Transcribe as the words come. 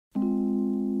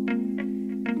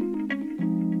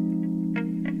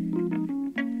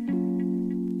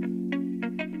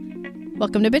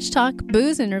Welcome to Bitch Talk,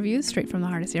 booze interviews straight from the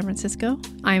heart of San Francisco.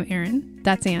 I'm Erin.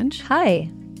 That's Ange. Hi.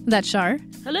 That's Shar.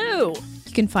 Hello.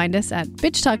 You can find us at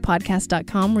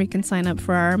bitchtalkpodcast.com where you can sign up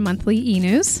for our monthly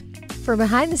e-news. For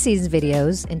behind-the-scenes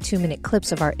videos and 2-minute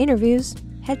clips of our interviews,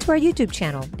 head to our YouTube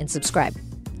channel and subscribe.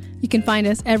 You can find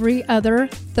us every other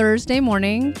Thursday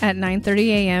morning at 9:30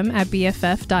 a.m. at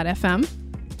BFF.fm.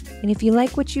 And if you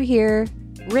like what you hear,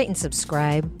 rate and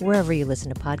subscribe wherever you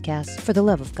listen to podcasts. For the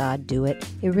love of God, do it.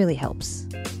 It really helps.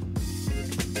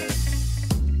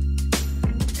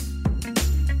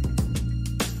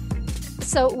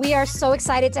 So we are so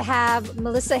excited to have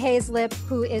Melissa Hayslip,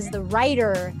 who is the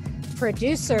writer,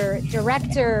 producer,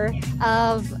 director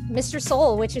of Mr.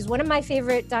 Soul, which is one of my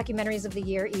favorite documentaries of the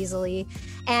year easily.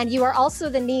 And you are also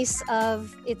the niece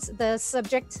of the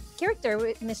subject character,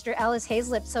 Mr. Ellis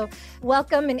Hayslip. So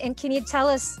welcome, and can you tell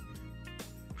us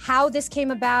how this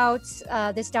came about,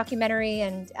 this documentary?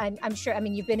 And I'm sure, I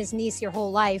mean, you've been his niece your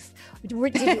whole life.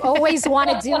 Did you always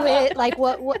want to do it? Like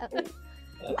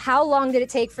how long did it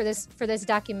take for this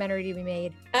documentary to be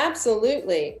made?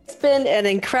 Absolutely. It's been an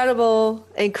incredible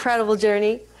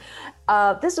journey.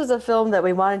 This was a film that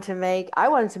we wanted to make. I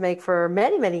wanted to make for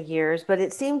many, many years, but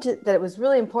it seemed that it was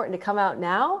really important to come out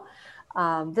now.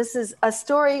 This is a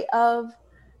story of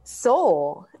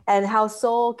soul and how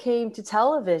soul came to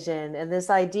television, and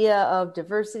this idea of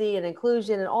diversity and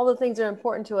inclusion and all the things that are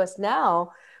important to us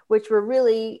now, which were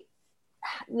really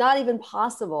not even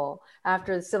possible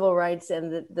after the civil rights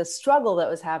and the struggle that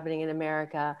was happening in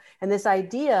America. And this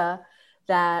idea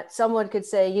that someone could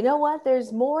say, you know what,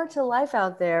 there's more to life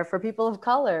out there for people of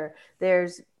color.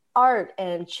 There's art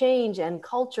and change and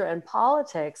culture and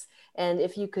politics. And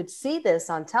if you could see this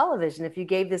on television, if you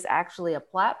gave this actually a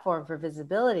platform for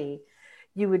visibility,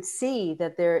 you would see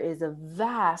that there is a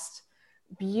vast,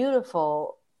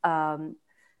 beautiful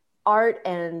art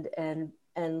and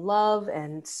love,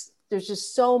 and there's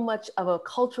just so much of a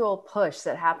cultural push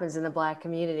that happens in the Black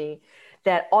community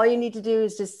that all you need to do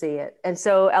is just see it. And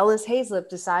so Ellis Hayslip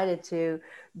decided to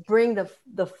bring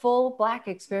the full Black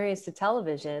experience to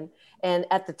television. And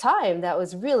at the time, that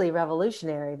was really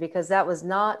revolutionary because that was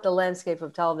not the landscape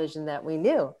of television that we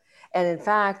knew. And in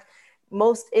fact,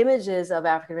 most images of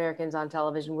African Americans on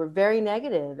television were very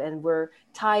negative and were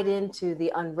tied into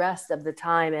the unrest of the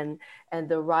time and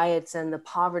the riots and the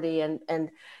poverty and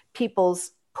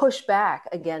people's pushback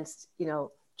against,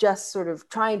 just sort of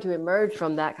trying to emerge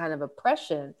from that kind of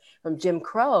oppression from Jim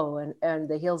Crow and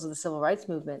the heels of the civil rights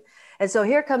movement. And so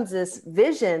here comes this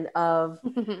vision of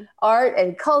art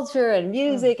and culture and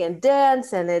music and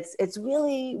dance. And it's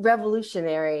really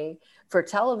revolutionary for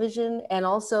television, and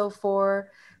also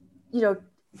for,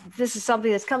 this is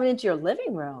something that's coming into your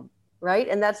living room, right?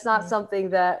 And that's not something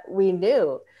that we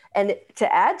knew. And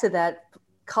to add to that,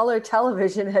 color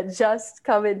television had just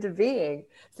come into being.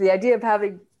 So the idea of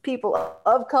having people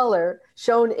of color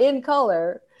shown in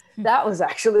color, that was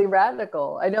actually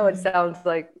radical. I know it sounds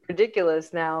like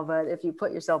ridiculous now, but if you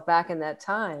put yourself back in that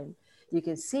time, you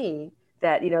can see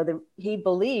that, he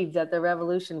believed that the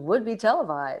revolution would be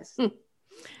televised.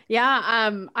 Yeah.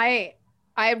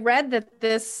 I read that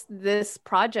this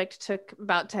project took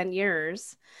about 10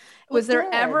 years. Was there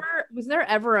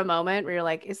ever a moment where you're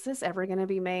like, is this ever going to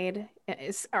be made?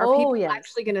 Are people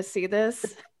actually going to see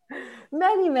this?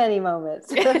 Many, many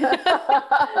moments.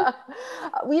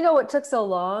 What took so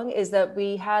long is that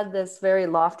we had this very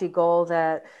lofty goal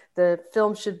that the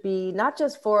film should be not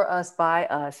just for us, by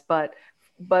us, but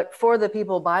for the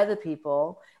people, by the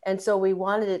people. And so we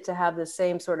wanted it to have the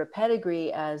same sort of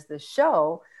pedigree as the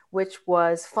show, which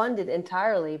was funded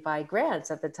entirely by grants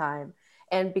at the time.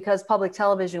 And because public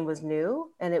television was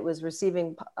new and it was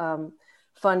receiving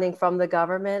funding from the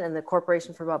government and the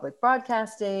Corporation for Public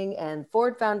Broadcasting and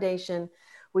Ford Foundation,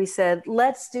 we said,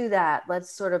 let's do that.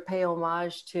 Let's sort of pay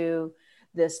homage to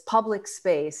this public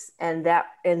space, and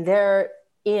therein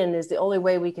is the only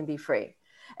way we can be free.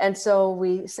 And so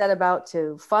we set about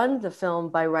to fund the film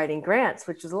by writing grants,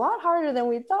 which was a lot harder than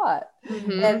we thought.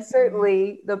 Mm-hmm. And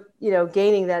certainly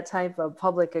gaining that type of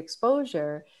public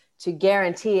exposure to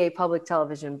guarantee a public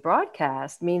television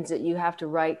broadcast means that you have to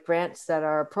write grants that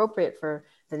are appropriate for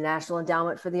the National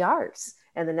Endowment for the Arts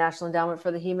and the National Endowment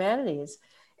for the Humanities.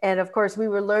 And of course, we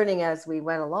were learning as we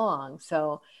went along.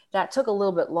 So that took a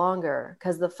little bit longer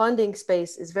because the funding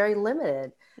space is very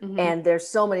limited. Mm-hmm. And there's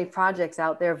so many projects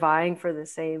out there vying for the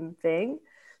same thing.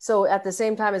 So at the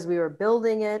same time as we were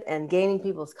building it and gaining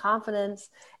people's confidence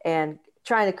and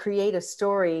trying to create a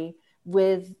story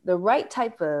with the right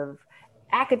type of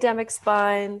academic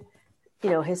spine,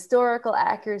 historical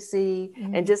accuracy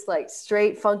and just like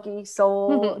straight funky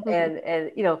soul. and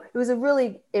it was a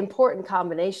really important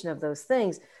combination of those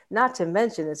things. Not to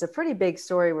mention, it's a pretty big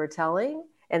story we're telling.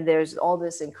 And there's all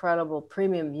this incredible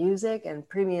premium music and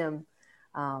premium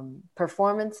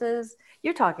performances.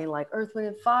 You're talking like Earth, Wind,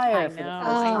 and Fire.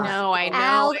 I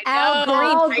know.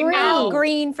 Al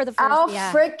Green for the first. Al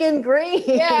frickin' Green.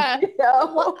 Yeah.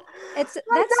 That's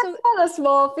not a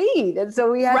small feat. And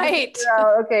so we had to figure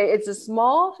out, okay, it's a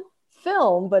small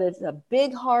film, but it's a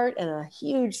big heart and a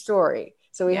huge story.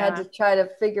 So we had to try to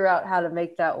figure out how to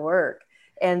make that work.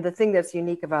 And the thing that's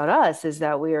unique about us is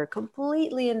that we are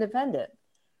completely independent.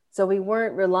 So we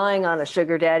weren't relying on a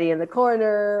sugar daddy in the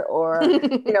corner or,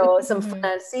 some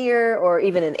financier or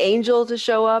even an angel to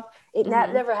show up.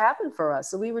 That never happened for us.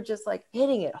 So we were just like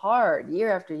hitting it hard year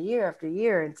after year after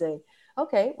year and saying,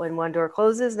 okay, when one door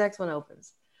closes, next one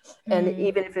opens. And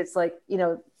even if it's like,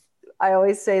 I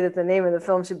always say that the name of the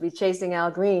film should be Chasing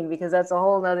Al Green, because that's a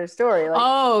whole nother story. Like,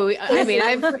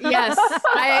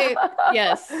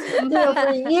 yes.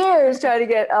 For years trying to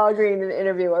get Al Green in an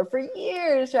interview, or for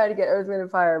years trying to get Earth, Wind,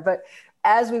 and Fire. But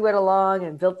as we went along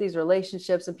and built these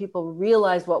relationships and people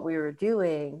realized what we were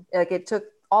doing, like it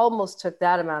almost took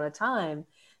that amount of time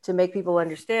to make people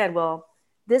understand, well,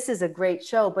 this is a great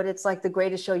show, but it's like the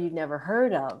greatest show you'd never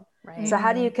heard of. Right. So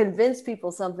how do you convince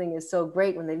people something is so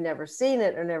great when they've never seen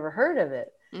it or never heard of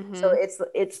it? So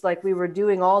it's like we were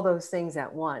doing all those things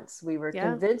at once. We were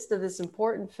convinced of this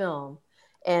important film,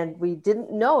 and we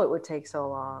didn't know it would take so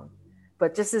long.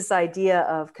 But just this idea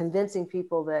of convincing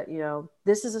people that,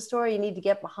 this is a story you need to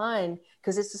get behind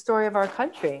because it's the story of our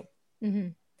country.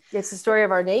 It's the story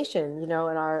of our nation, and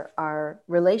our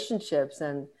relationships.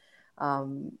 And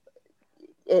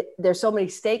there's so many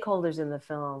stakeholders in the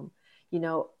film,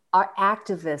 our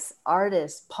activists,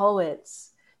 artists,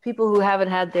 poets, people who haven't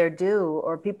had their due,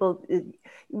 or people,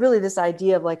 really this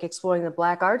idea of like exploring the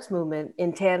Black arts movement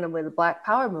in tandem with the Black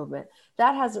Power movement.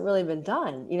 That hasn't really been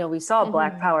done. We saw a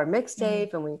Black Power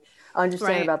mixtape and we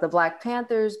understand about the Black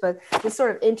Panthers, but this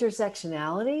sort of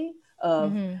intersectionality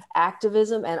of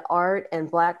activism and art and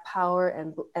Black Power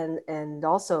and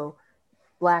also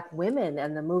Black women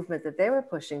and the movement that they were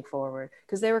pushing forward,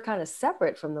 because they were kind of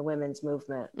separate from the women's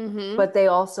movement, but they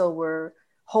also were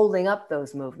holding up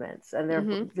those movements, and there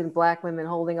have been Black women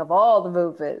holding up all the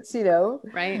movements,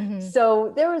 Right.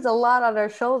 So there was a lot on our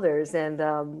shoulders, and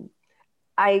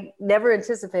I never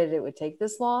anticipated it would take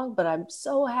this long, but I'm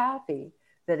so happy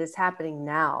that it's happening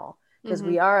now, because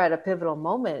we are at a pivotal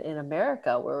moment in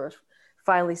America where we're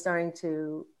finally starting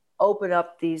to open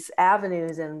up these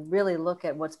avenues and really look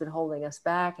at what's been holding us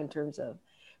back in terms of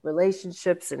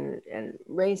relationships and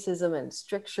racism and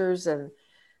strictures. And,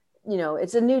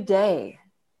 it's a new day,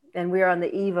 and we are on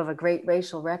the eve of a great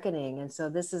racial reckoning. And so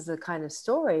this is the kind of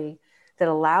story that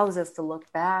allows us to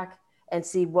look back and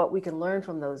see what we can learn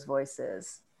from those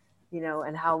voices,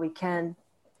 and how we can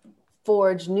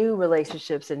forge new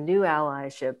relationships and new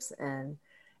allyships and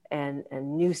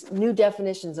new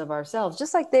definitions of ourselves.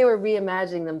 Just like they were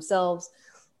reimagining themselves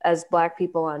as Black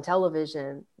people on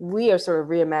television, we are sort of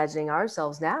reimagining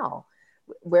ourselves now.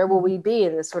 Where will we be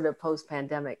in this sort of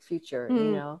post-pandemic future,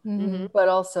 But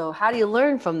also, how do you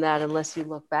learn from that unless you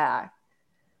look back?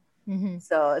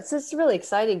 So it's just a really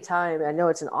exciting time. I know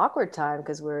it's an awkward time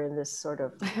because we're in this sort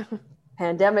of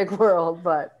pandemic world,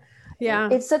 but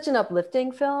it's such an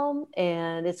uplifting film,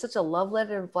 and it's such a love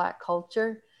letter of Black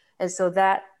culture. And so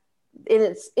that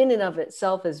in and of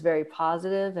itself is very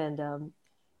positive, and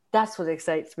that's what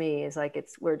excites me. Is like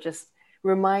we're just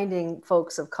reminding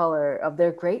folks of color of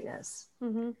their greatness.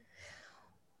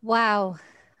 Wow,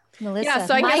 Melissa. Yeah,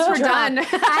 so I guess we're done.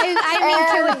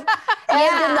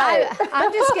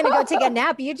 I'm just gonna go take a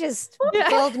nap. You just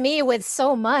filled me with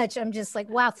so much. I'm just like,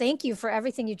 wow, thank you for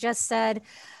everything you just said.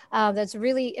 That's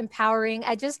really empowering.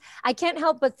 I can't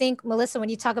help but think, Melissa, when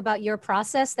you talk about your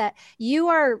process, that you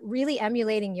are really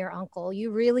emulating your uncle.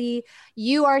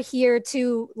 You are here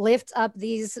to lift up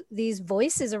these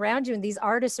voices around you and these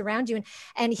artists around you.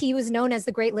 And he was known as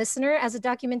the great listener as a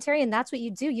documentarian. That's what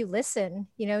you do. You listen,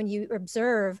 and you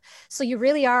observe. So you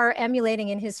really are emulating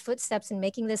in his footsteps and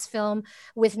making this film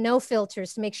with no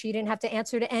filters to make sure you didn't have to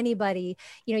answer to anybody.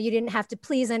 You didn't have to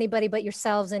please anybody but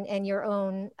yourselves and your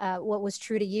own, what was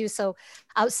true to you. So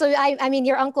I mean,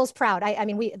 your uncle's proud.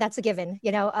 That's a given,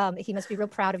 he must be real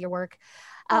proud of your work.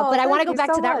 But I want to go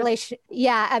back to that relationship.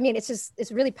 Yeah. I mean,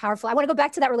 it's really powerful. I want to go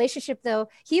back to that relationship though.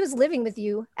 He was living with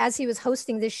you as he was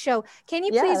hosting this show. Can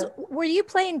you please, were you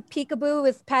playing peekaboo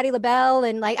with Patti LaBelle?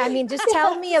 And just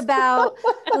tell me about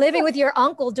living with your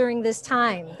uncle during this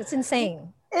time. That's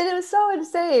insane. And it was so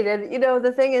insane. And, you know,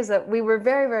 the thing is that we were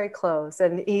very, very close.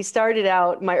 And he started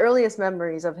out, my earliest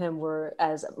memories of him were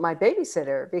as my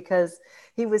babysitter because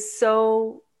he was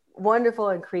so wonderful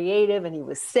and creative and he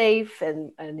was safe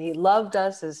and he loved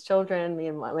us as children, me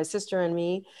and my sister and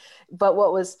me. But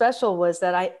what was special was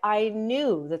that I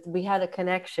knew that we had a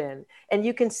connection, and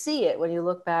you can see it when you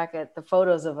look back at the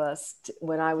photos of us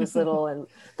when I was little and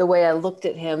the way I looked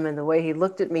at him and the way he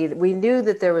looked at me. We knew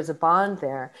that there was a bond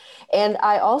there. And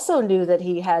I also knew that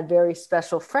he had very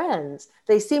special friends.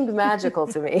 They seemed magical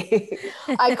to me.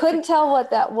 I couldn't tell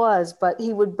what that was, but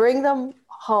he would bring them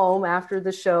home after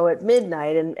the show at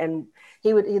midnight, and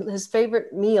his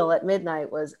favorite meal at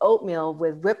midnight was oatmeal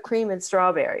with whipped cream and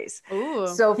strawberries. Ooh.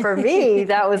 So for me,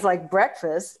 that was like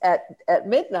breakfast at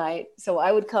midnight. So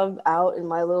I would come out in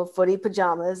my little footy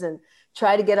pajamas and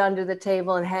try to get under the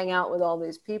table and hang out with all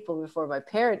these people before my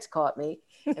parents caught me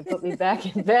and put me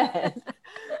back in bed.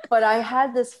 But I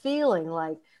had this feeling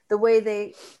like the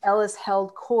way Ellis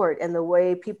held court and the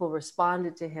way people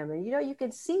responded to him. And, you know, you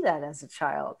can see that as a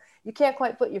child. You can't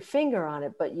quite put your finger on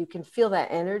it, but you can feel that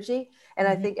energy. And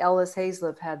I think Ellis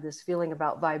Haizlip had this feeling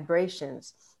about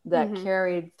vibrations that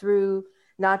carried through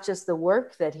not just the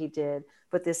work that he did,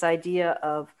 but this idea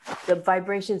of the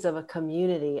vibrations of a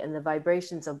community and the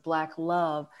vibrations of Black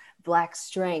love, Black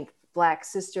strength, Black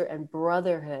sister and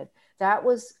brotherhood. That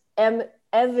was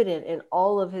evident in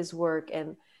all of his work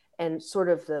and sort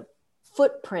of the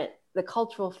footprint, the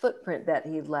cultural footprint that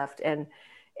he left. And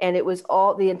it was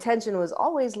all, the intention was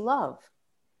always love.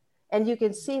 And you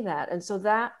can see that. And so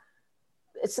that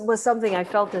was something I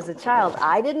felt as a child.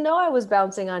 I didn't know I was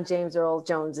bouncing on James Earl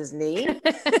Jones's knee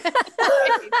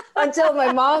until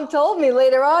my mom told me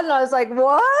later on. And I was like,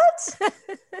 what?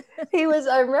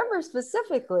 I remember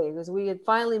specifically because we had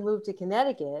finally moved to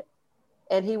Connecticut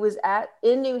and he was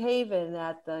in New Haven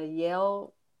at the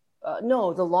Yale,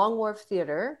 the Long Wharf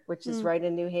Theater, which is right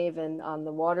in New Haven on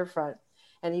the waterfront.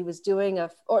 And he was doing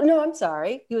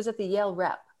he was at the Yale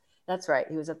Rep. That's right.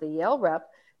 He was at the Yale Rep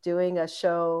doing a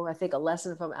show, I think A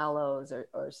Lesson from Aloes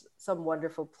or some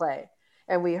wonderful play.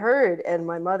 And we heard, and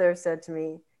my mother said to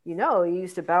me, you know, you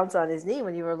used to bounce on his knee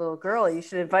when you were a little girl. You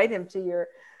should invite him to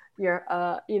your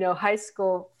high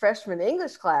school freshman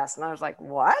English class. And I was like,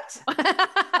 what?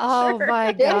 Oh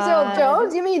my God. James Earl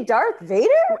Jones? You mean Darth Vader?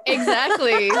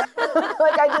 Exactly.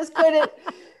 Like I just couldn't.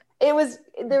 There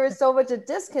was so much a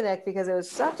disconnect because it was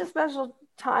such a special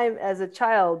time as a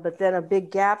child, but then a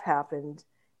big gap happened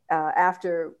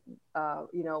after,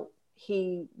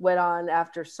 he went on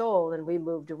after Soul and we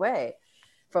moved away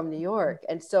from New York.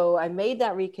 And so I made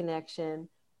that reconnection.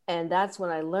 And that's when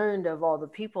I learned of all the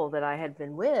people that I had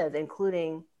been with,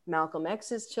 including Malcolm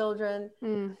X's children,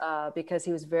 because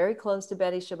he was very close to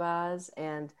Betty Shabazz,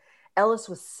 and Ellis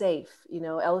was safe. You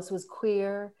know, Ellis was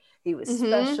queer. He was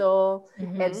special.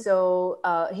 And so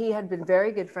he had been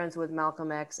very good friends with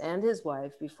Malcolm X and his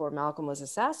wife before Malcolm was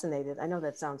assassinated. I know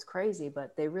that sounds crazy,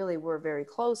 but they really were very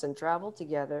close and traveled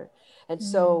together. And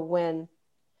so when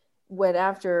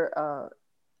after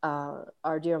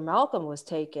our dear Malcolm was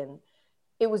taken,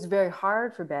 it was very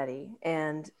hard for Betty,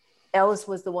 and Ellis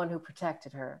was the one who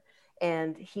protected her.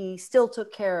 And he still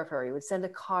took care of her. He would send a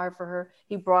car for her.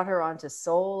 He brought her onto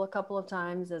Soul a couple of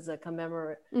times as a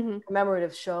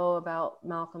commemorative show about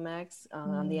Malcolm X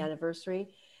on the anniversary.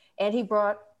 And he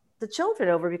brought the children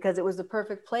over because it was the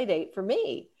perfect play date for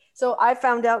me. So I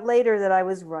found out later that I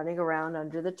was running around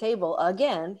under the table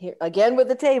again with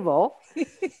the table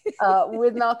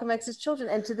with Malcolm X's children.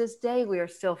 And to this day, we are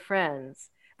still friends.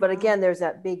 But again, there's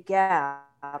that big gap.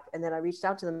 And then I reached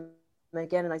out to them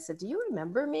again and I said, do you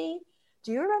remember me?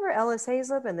 Do you remember Ellis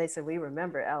Haizlip? And they said, we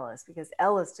remember Ellis because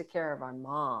Ellis took care of our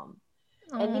mom.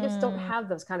 And you just don't have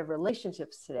those kind of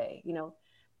relationships today. You know,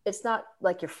 it's not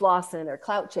like you're flossing or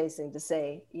clout chasing to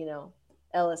say, you know,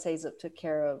 Ellis Haizlip took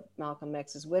care of Malcolm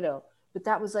X's widow, but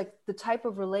that was like the type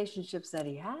of relationships that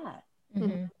he had.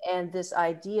 And this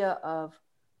idea of,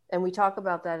 and we talk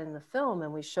about that in the film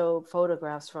and we show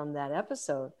photographs from that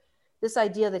episode, this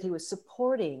idea that he was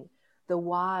supporting the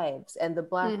wives and the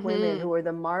Black women who were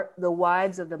the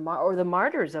wives of the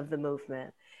martyrs of the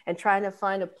movement, and trying to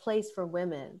find a place for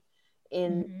women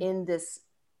in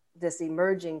this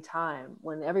emerging time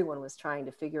when everyone was trying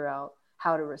to figure out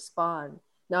how to respond,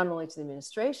 not only to the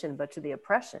administration, but to the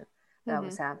oppression that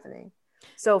was happening.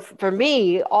 So for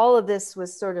me, all of this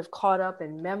was sort of caught up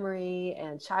in memory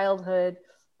and childhood.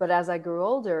 But as I grew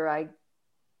older,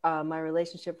 my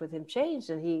relationship with him changed,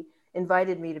 and he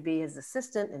invited me to be his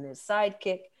assistant and his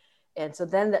sidekick. And so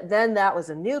then that was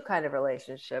a new kind of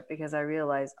relationship because I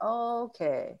realized,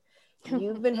 okay,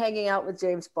 you've been hanging out with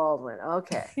James Baldwin.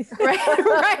 Okay.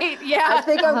 Right. Yeah. I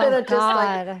think I'm going to just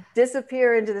like God.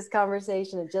 disappear into this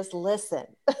conversation and just listen.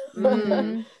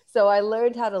 Mhm. So I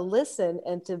learned how to listen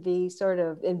and to be sort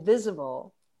of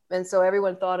invisible. And so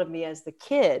everyone thought of me as the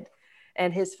kid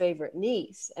and his favorite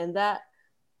niece. And that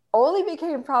only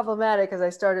became problematic as I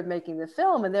started making the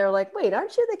film. And they were like, wait,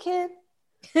 aren't you the kid?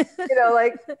 You know,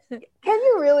 like, can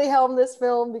you really helm this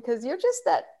film? Because you're just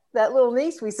that little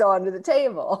niece we saw under the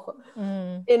table.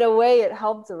 Mm. In a way, it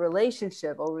helped the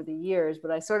relationship over the years,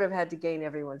 but I sort of had to gain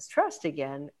everyone's trust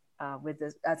again with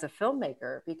this as a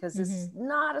filmmaker, because this is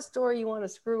not a story you want to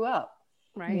screw up,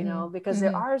 Right. you know, because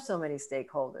there are so many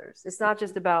stakeholders. It's not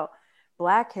just about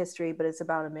Black history, but it's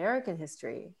about American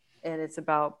history, and it's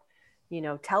about, you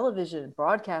know, television,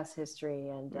 broadcast history,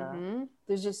 and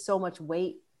there's just so much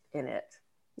weight in it.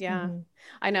 Yeah.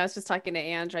 I know. I was just talking to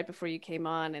Ange right before you came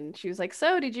on, and she was like,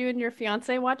 so did you and your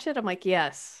fiance watch it? I'm like,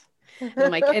 yes. And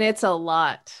I'm like, and it's a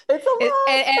lot. It's a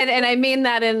lot. And I mean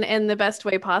that in the best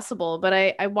way possible. But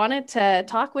I wanted to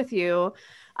talk with you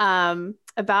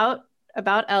about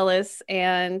Ellis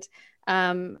and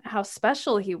how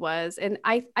special he was. And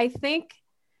I think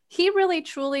he really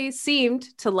truly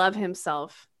seemed to love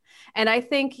himself. And I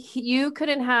think you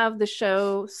couldn't have the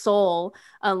show Soul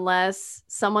unless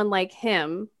someone like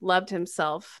him loved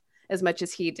himself as much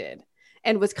as he did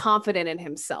and was confident in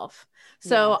himself.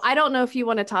 So I don't know if you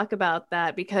want to talk about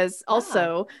that, because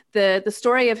also the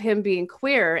story of him being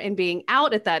queer and being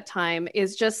out at that time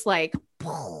is just like,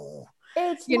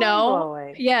 it's, you know,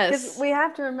 mind-blowing. yes. 'Cause we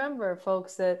have to remember,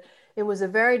 folks, that it was a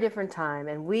very different time,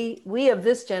 and we of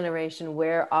this generation,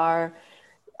 where our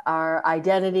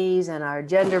identities and our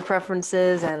gender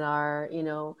preferences and our, you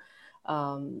know,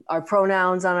 our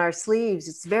pronouns on our sleeves,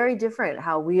 it's very different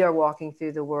how we are walking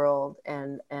through the world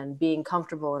and being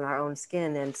comfortable in our own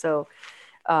skin. And so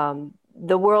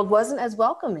the world wasn't as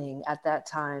welcoming at that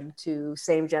time to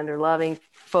same gender loving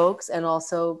folks, and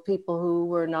also people who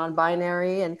were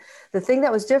non-binary. And the thing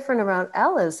that was different around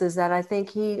Ellis is that I think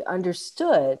he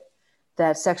understood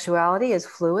that sexuality is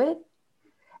fluid,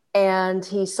 and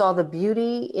he saw the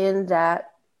beauty in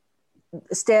that,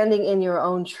 standing in your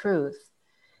own truth.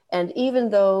 And even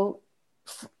though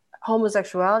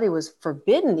homosexuality was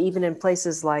forbidden, even in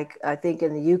places like, I think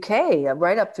in the UK,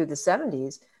 right up through the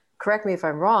 70s, correct me if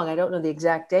I'm wrong, I don't know the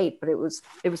exact date, but it was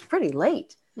pretty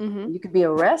late. You could be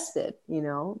arrested, you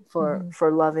know, for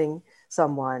loving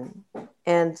someone.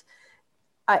 And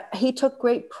he took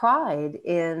great pride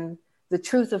in the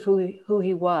truth of who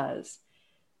he was.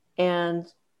 And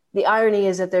the irony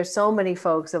is that there's so many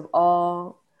folks of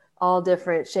all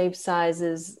different shapes,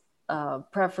 sizes,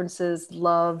 preferences,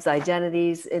 loves,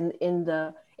 identities in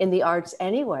the arts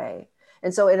anyway.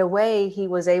 And so in a way, he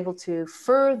was able to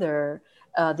further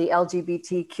the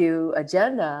LGBTQ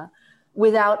agenda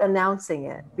without announcing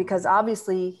it, because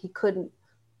obviously he couldn't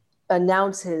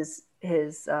announce his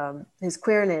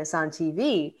queerness on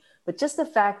TV, but just the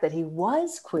fact that he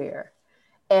was queer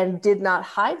and did not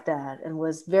hide that, and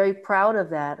was very proud of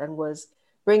that, and was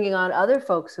bringing on other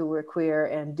folks who were queer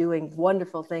and doing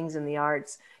wonderful things in the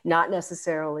arts, not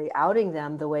necessarily outing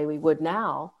them the way we would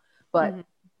now, but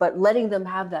letting them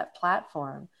have that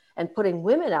platform and putting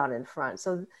women out in front.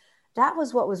 So that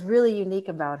was what was really unique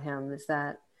about him, is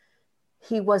that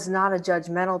he was not a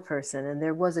judgmental person. And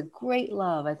there was a great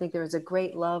love. I think there was a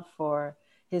great love for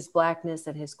his Blackness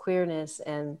and his queerness,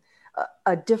 and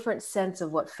a different sense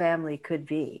of what family could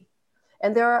be.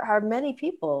 And there are many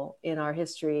people in our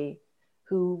history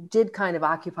who did kind of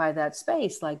occupy that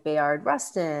space, like Bayard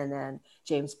Rustin and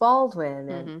James Baldwin.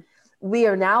 And we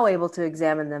are now able to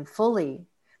examine them fully,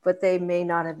 but they may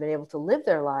not have been able to live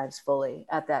their lives fully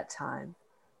at that time.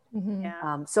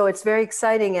 So it's very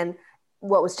exciting. And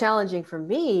what was challenging for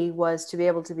me was to be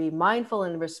able to be mindful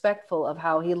and respectful of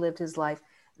how he lived his life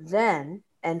then,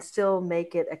 and still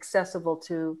make it accessible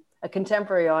to a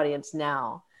contemporary audience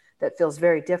now that feels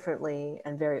very differently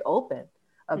and very open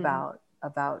about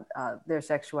their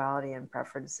sexuality and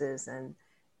preferences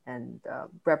and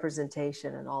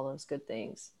representation and all those good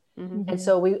things. And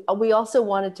so we also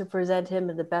wanted to present him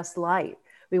in the best light.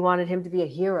 We wanted him to be a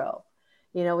hero.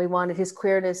 You know, we wanted his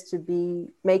queerness to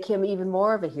make him even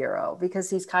more of a hero,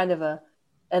 because he's kind of an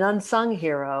unsung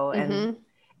hero,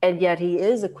 and yet he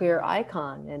is a queer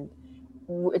icon. And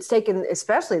it's taken,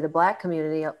 especially the Black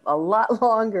community, a lot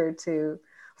longer to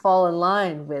fall in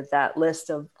line with that list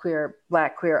of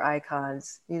Black queer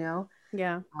icons, you know?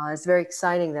 Yeah. It's very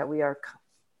exciting that we are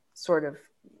sort of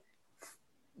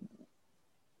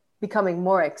becoming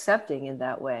more accepting in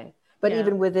that way. But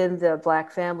even within the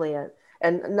Black family,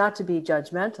 and not to be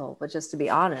judgmental, but just to be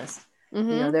honest, you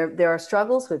know, there are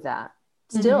struggles with that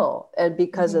still, and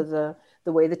because of the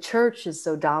way the church is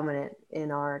so dominant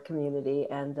in our community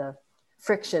and the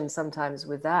friction sometimes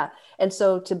with that. And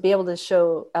so to be able to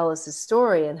show Ellis's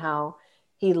story and how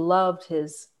he loved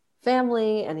his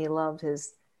family and he loved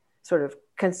his sort of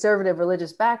conservative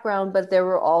religious background, but there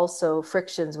were also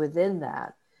frictions within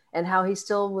that, and how he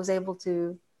still was able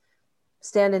to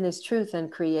stand in his truth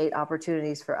and create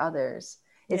opportunities for others.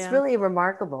 It's really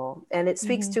remarkable. And it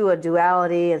speaks to a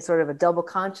duality and sort of a double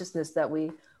consciousness that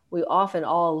we often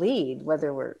all lead,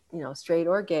 whether we're, straight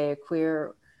or gay, or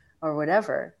queer or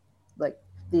whatever, like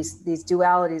these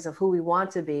dualities of who we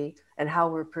want to be and how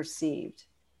we're perceived.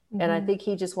 And I think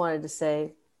he just wanted to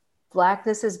say,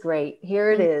 Blackness is great.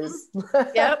 Here it is.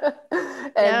 Yep.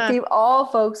 And all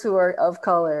folks who are of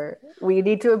color, we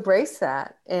need to embrace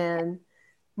that and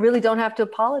really don't have to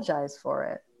apologize for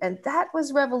it. And that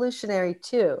was revolutionary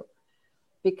too,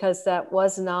 because that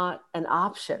was not an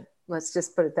option. Let's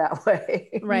just put it that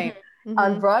way. Right.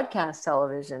 On broadcast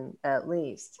television, at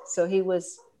least. So he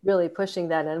was really pushing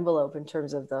that envelope in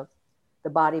terms of the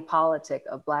body politic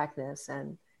of Blackness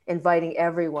and inviting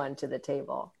everyone to the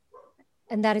table.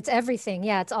 And that it's everything.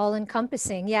 Yeah, it's all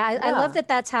encompassing. I love that.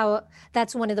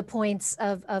 That's one of the points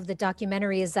of the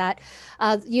documentary is that,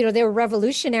 they were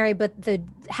revolutionary, but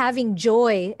having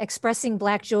joy, expressing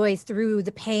Black joy through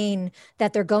the pain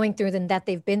that they're going through and that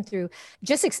they've been through,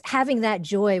 just having that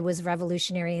joy was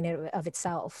revolutionary in and of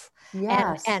itself.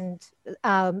 Yes. And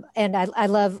I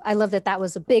love that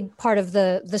was a big part of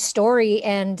the story.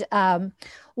 And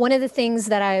one of the things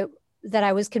that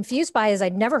I was confused by is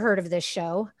I'd never heard of this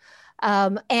show.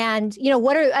 And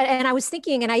I was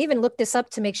thinking, and I even looked this up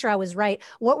to make sure I was right.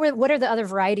 What are the other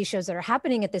variety shows that are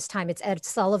happening at this time? It's Ed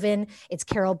Sullivan, it's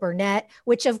Carol Burnett,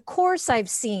 which of course I've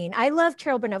seen. I love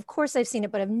Carol Burnett. Of course I've seen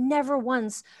it, but I've never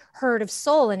once heard of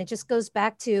Soul. And it just goes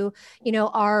back to,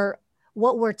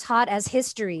 what we're taught as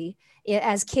history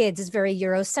as kids is very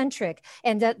Eurocentric.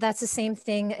 And that's the same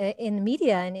thing in the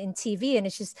media and in TV. And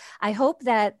it's just, I hope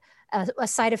that a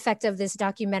side effect of this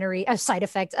documentary, it's true.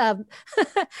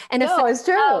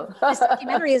 This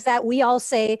documentary is that we all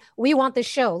say, we want this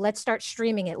show. Let's start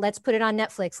streaming it. Let's put it on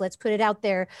Netflix. Let's put it out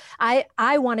there. I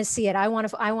want to see it. I want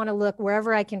to look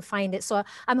wherever I can find it. So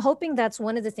I'm hoping that's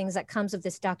one of the things that comes of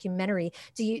this documentary.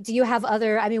 Do you have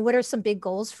what are some big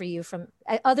goals for you from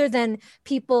other than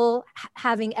people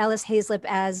having Ellis Hayslip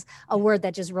as a word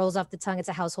that just rolls off the tongue? It's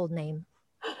a household name.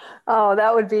 Oh,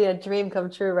 that would be a dream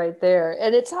come true right there.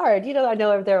 And it's hard. I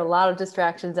know there are a lot of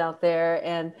distractions out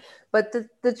there. But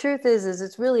the truth is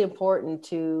it's really important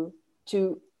to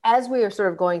as we are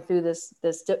sort of going through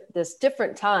this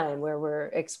different time where we're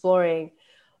exploring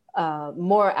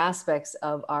more aspects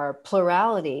of our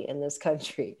plurality in this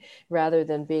country rather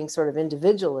than being sort of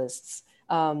individualists.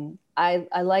 I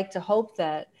like to hope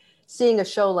that seeing a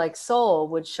show like Soul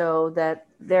would show that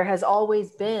there has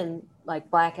always been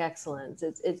like Black excellence.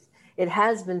 It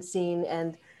has been seen,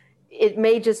 and it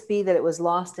may just be that it was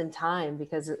lost in time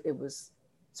because it was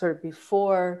sort of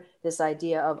before this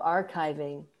idea of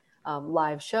archiving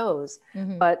live shows.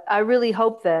 Mm-hmm. But I really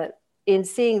hope that in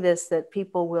seeing this, that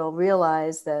people will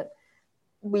realize that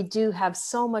we do have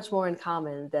so much more in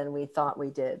common than we thought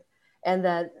we did, and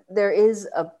that there is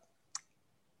a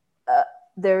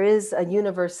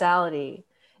universality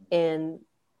in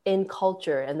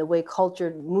culture and the way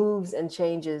culture moves and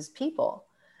changes people.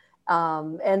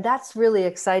 And that's really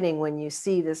exciting when you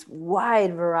see this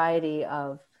wide variety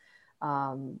of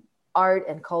art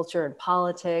and culture and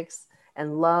politics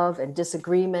and love and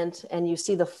disagreement. And you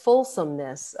see the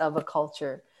fulsomeness of a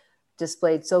culture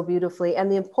displayed so beautifully,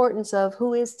 and the importance of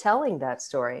who is telling that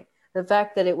story. The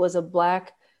fact that it was a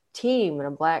Black team and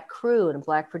a Black crew and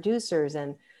Black producers.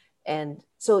 And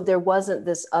so there wasn't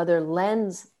this other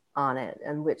lens on it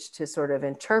in which to sort of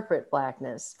interpret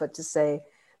Blackness, but to say,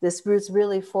 this was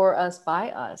really for us, by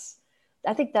us.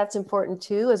 I think that's important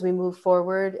too, as we move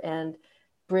forward and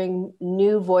bring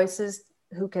new voices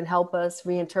who can help us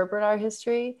reinterpret our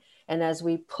history. And as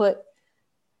we put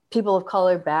people of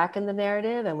color back in the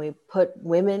narrative and we put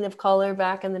women of color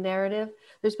back in the narrative,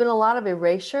 there's been a lot of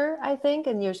erasure, I think.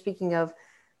 And you're speaking of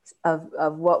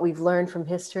what we've learned from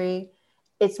history.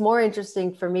 It's more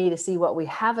interesting for me to see what we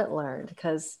haven't learned,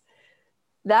 because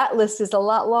that list is a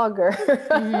lot longer.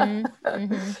 Mm-hmm,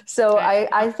 mm-hmm. So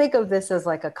I think of this as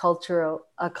like a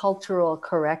cultural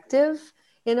corrective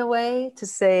in a way, to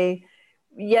say,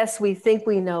 yes, we think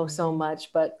we know so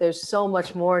much, but there's so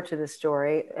much more to the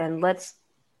story. And let's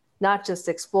not just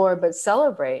explore, but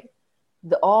celebrate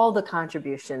all the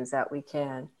contributions that we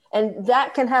can. And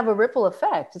that can have a ripple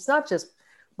effect. It's not just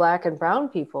Black and brown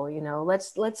people,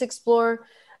 let's explore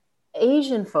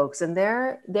Asian folks and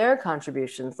their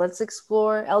contributions. Let's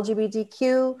explore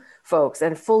LGBTQ folks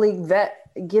and fully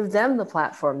give them the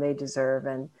platform they deserve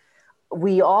and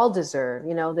we all deserve.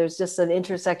 You know, there's just an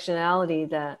intersectionality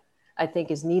that I think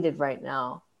is needed right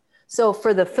now. So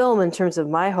for the film, in terms of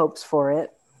my hopes for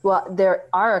it, well, there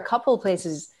are a couple of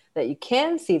places that you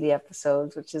can see the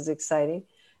episodes, which is exciting.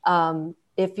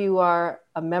 If you are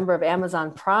a member of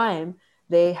Amazon Prime,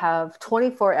 they have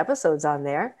 24 episodes on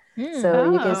there.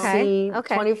 So you can see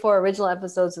 24 original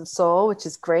episodes of Soul, which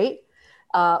is great.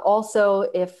 Also,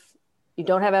 if you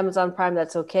don't have Amazon Prime,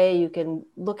 that's okay. You can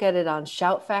look at it on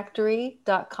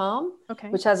shoutfactory.com,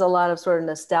 which has a lot of sort of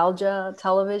nostalgia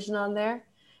television on there,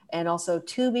 and also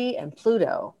Tubi and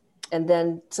Pluto, and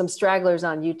then some stragglers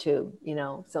on YouTube, you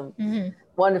know, some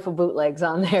wonderful bootlegs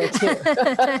on there too.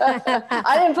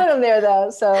 I didn't put them there though,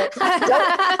 so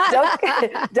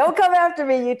don't come after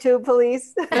me, YouTube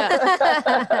police.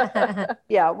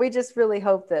 Yeah, we just really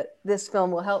hope that this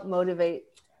film will help motivate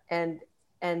and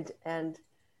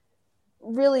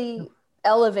really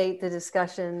elevate the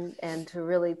discussion and to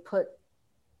really put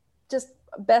just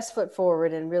best foot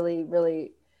forward and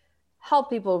really help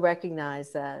people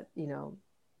recognize that, you know,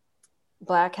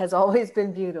 Black has always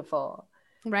been beautiful.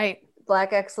 Right.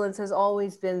 Black excellence has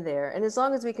always been there. And as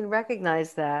long as we can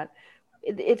recognize that,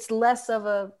 it's less of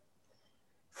a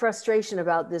frustration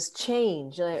about this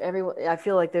change. I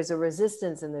feel like there's a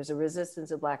resistance, and there's a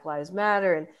resistance of Black Lives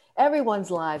Matter, and everyone's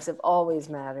lives have always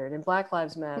mattered, and Black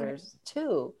Lives Matters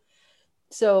too.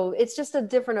 So it's just a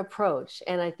different approach.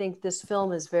 And I think this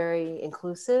film is very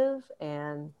inclusive,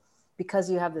 and because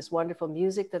you have this wonderful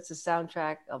music that's the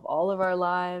soundtrack of all of our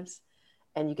lives,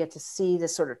 and you get to see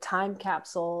this sort of time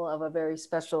capsule of a very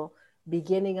special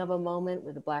beginning of a moment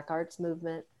with the Black arts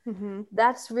movement.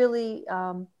 That's really,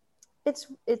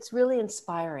 it's really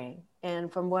inspiring. And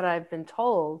from what I've been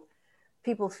told,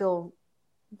 people feel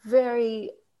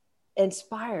very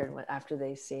inspired after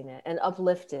they've seen it and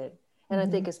uplifted. And I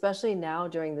think especially now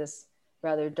during this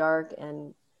rather dark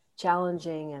and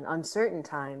challenging and uncertain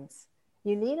times,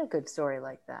 you need a good story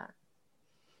like that.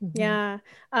 Yeah.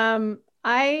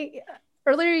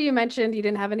 Earlier you mentioned you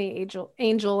didn't have any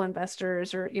angel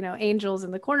investors or, you know, angels in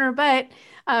the corner, but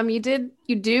you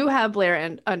do have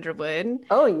Blair Underwood.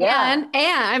 Oh yeah. And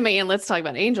I mean, let's talk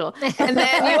about Angel. And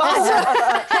then you also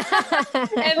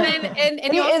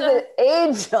and you also is an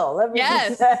angel.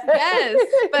 Yes.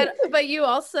 But you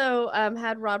also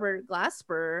had Robert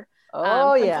Glasper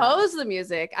compose the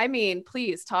music. I mean,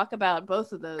 please talk about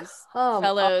both of those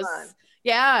fellows.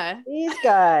 Yeah. These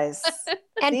guys.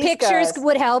 And pictures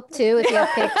would help too if you have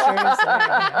pictures.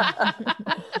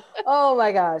 Oh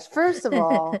my gosh. First of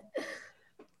all,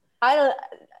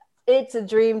 it's a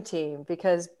dream team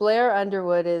because Blair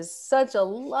Underwood is such a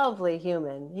lovely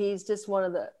human. He's just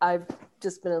I've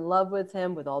just been in love with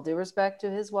him, with all due respect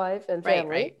to his wife and family.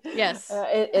 Right. Yes.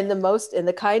 In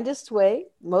the kindest way,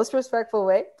 most respectful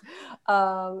way.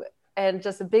 And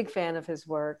just a big fan of his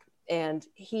work. And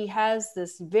he has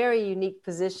this very unique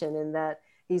position in that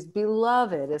he's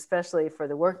beloved, especially for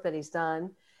the work that he's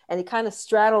done. And he kind of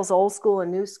straddles old school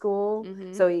and new school.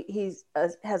 So he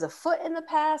has a foot in the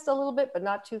past a little bit, but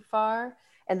not too far.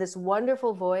 And this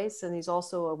wonderful voice. And he's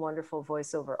also a wonderful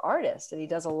voiceover artist. And he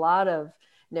does a lot of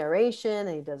narration.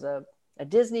 And he does a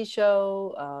Disney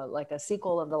show, like a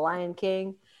sequel of The Lion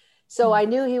King. So I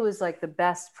knew he was like the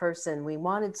best person. We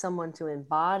wanted someone to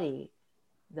embody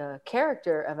the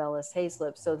character of Ellis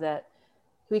Hayslip so that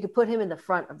we could put him in the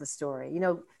front of the story. You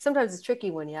know, sometimes it's tricky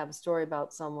when you have a story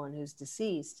about someone who's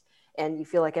deceased and you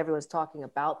feel like everyone's talking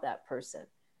about that person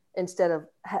instead of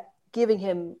giving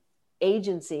him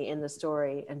agency in the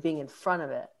story and being in front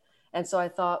of it. And so I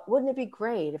thought, wouldn't it be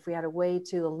great if we had a way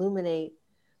to illuminate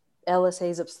Ellis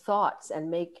Hayslip's thoughts and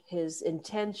make his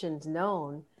intentions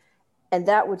known? And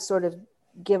that would sort of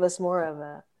give us more of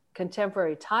a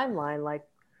contemporary timeline, like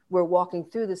we're walking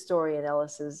through the story in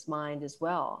Ellis's mind as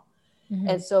well.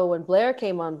 And so when Blair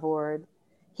came on board,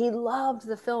 he loved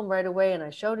the film right away. And I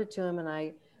showed it to him and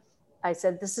I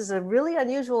said, this is a really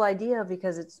unusual idea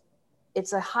because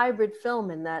it's a hybrid film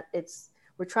in that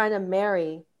we're trying to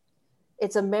marry,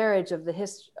 it's a marriage of the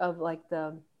history of like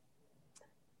a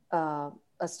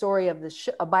story of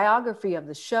a biography of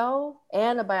the show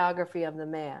and a biography of the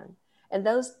man. And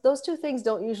those two things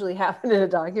don't usually happen in a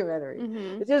documentary.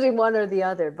 It's usually one or the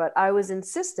other. But I was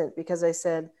insistent because I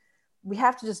said, we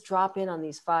have to just drop in on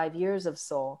these 5 years of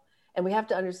Soul. And we have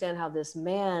to understand how this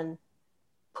man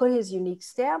put his unique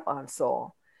stamp on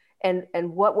Soul. And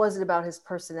what was it about his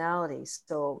personality?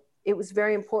 So it was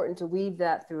very important to weave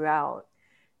that throughout,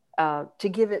 to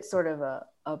give it sort of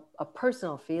a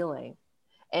personal feeling.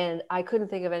 And I couldn't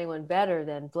think of anyone better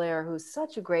than Blair, who's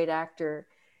such a great actor.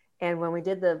 And when we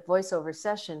did the voiceover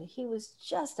session, he was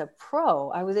just a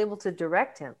pro. I was able to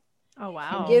direct him Oh, and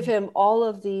wow. give him all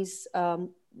of these.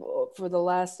 For the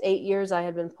last 8 years, I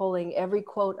had been pulling every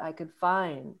quote I could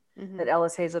find that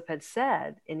Ellis Haizlip had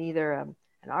said in either an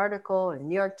article in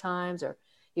New York Times, or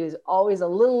he was always a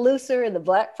little looser in the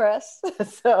black press.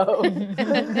 So, he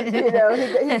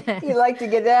liked to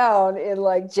get down in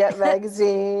like Jet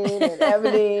Magazine and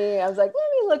Ebony. I was like,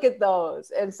 let me look at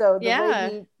those. And so the way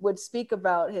he would speak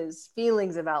about his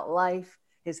feelings about life,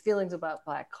 his feelings about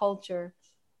Black culture,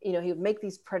 he would make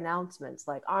these pronouncements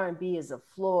like R&B is a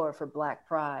floor for Black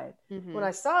pride. When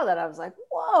I saw that, I was like,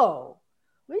 whoa,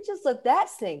 let me just let that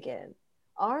sink in.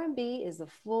 R&B is the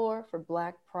floor for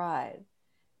Black pride.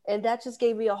 And that just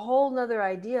gave me a whole nother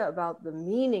idea about the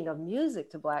meaning of music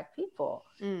to Black people.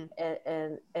 And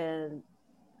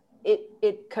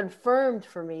it confirmed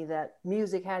for me that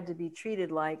music had to be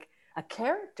treated like a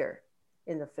character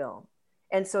in the film.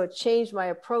 And so it changed my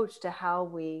approach to how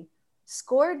we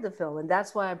scored the film. And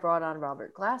that's why I brought on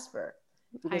Robert Glasper,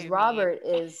 because Robert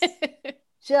is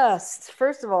just,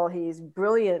 first of all, he's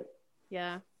brilliant.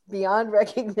 Yeah. Beyond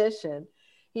recognition.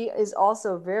 He is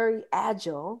also very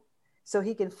agile. So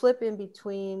he can flip in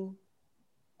between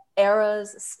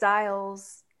eras,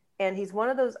 styles. And he's one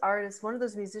of those artists, one of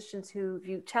those musicians who, if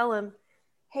you tell him,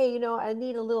 hey, I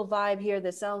need a little vibe here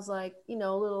that sounds like, a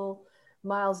little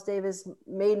Miles Davis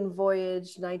Maiden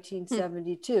Voyage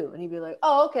 1972. And he'd be like,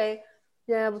 oh, okay.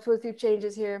 Yeah, we'll put a few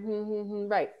changes here.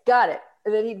 Right, got it.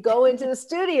 And then he'd go into the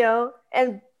studio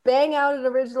and bang out an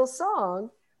original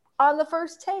song on the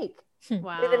first take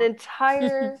with an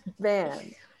entire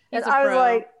band. And I was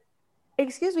like,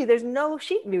 excuse me, there's no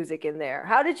sheet music in there.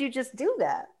 How did you just do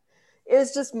that? It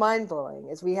was just mind-blowing,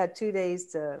 as we had 2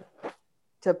 days to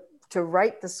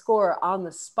write the score on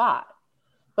the spot.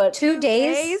 But 2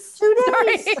 days? 2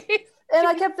 days. And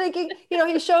I kept thinking,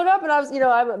 he showed up, and I was,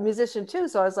 I'm a musician too.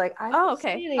 So I was like,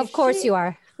 Of course you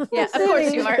are. Yeah, of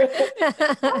course you are.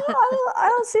 I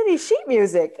don't see any sheet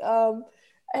music. You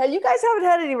guys haven't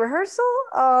had any rehearsal?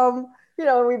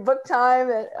 We booked time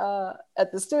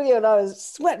at the studio, and I was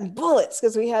sweating bullets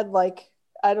because we had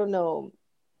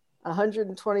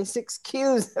 126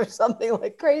 cues or something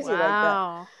like crazy like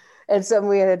that. And so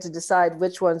we had to decide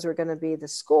which ones were going to be the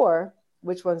score,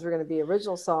 which ones were going to be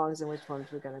original songs, and which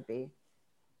ones were going to be,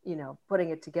 putting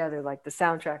it together like the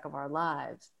soundtrack of our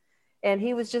lives. And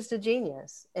he was just a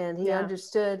genius, and he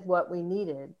understood what we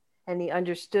needed, and he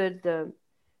understood the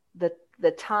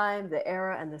time, the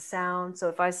era, and the sound. So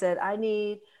if I said, I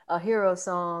need a hero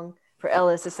song for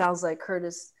Ellis, it sounds like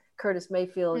Curtis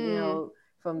Mayfield,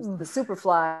 from the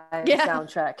Superfly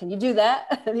soundtrack. Can you do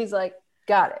that? And he's like,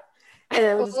 got it. And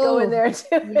then we'll just go in there and do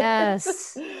it.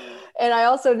 Yes. And I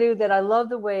also knew that I love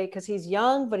the way, because he's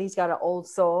young, but he's got an old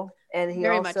soul. And he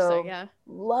Very also much so, yeah.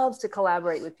 loves to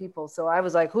collaborate with people. So I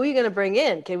was like, who are you going to bring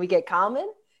in? Can we get Common?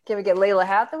 Can we get Layla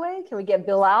Hathaway? Can we get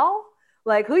Bilal?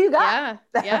 Like, who you got?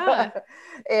 Yeah.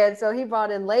 And so he brought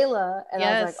in Layla, and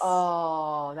I was like,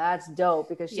 oh, that's dope,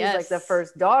 because she's like the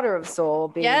first daughter of soul,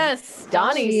 being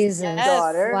Donnie's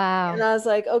daughter. Wow. And I was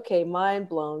like, okay, mind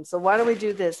blown. So why don't we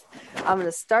do this? I'm going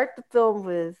to start the film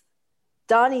with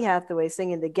Donnie Hathaway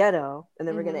singing The Ghetto, and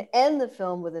then we're going to end the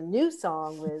film with a new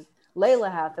song with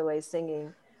Layla Hathaway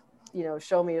singing,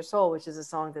 Show Me Your Soul, which is a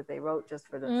song that they wrote just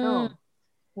for the film.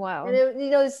 Wow. And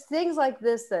it's things like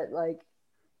this that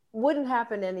wouldn't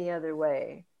happen any other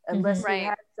way, unless you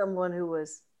had someone who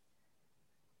was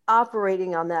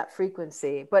operating on that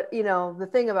frequency. But the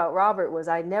thing about Robert was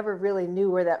I never really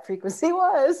knew where that frequency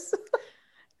was.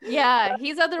 Yeah,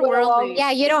 he's otherworldly.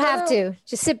 Yeah, you don't have to.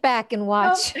 Just sit back and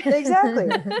watch. Exactly.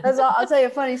 I'll tell you a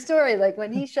funny story. Like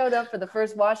when he showed up for the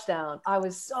first Watchdown, I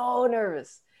was so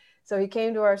nervous. So he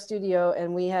came to our studio,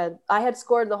 and I had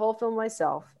scored the whole film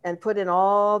myself and put in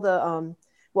all the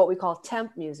what we call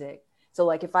temp music. So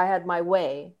like if I had my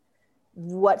way,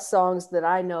 what songs that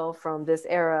I know from this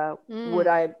era would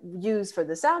I use for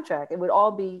the soundtrack? It would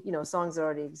all be, songs that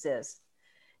already exist,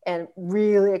 and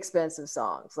really expensive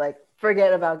songs. Like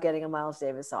forget about getting a Miles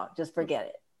Davis song. Just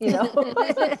forget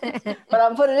it, But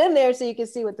I'm putting it in there so you can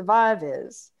see what the vibe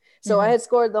is. So I had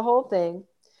scored the whole thing,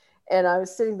 and I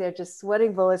was sitting there just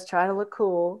sweating bullets, trying to look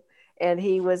cool. And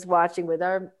he was watching with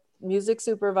our music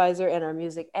supervisor and our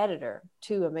music editor,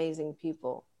 two amazing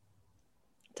people.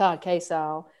 Todd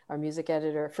Kasau, our music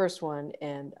editor, first one,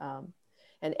 and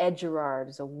Ed Gerard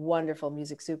is a wonderful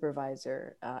music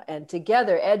supervisor. And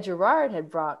together, Ed Gerard had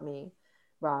brought me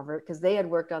Robert, because they had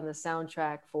worked on the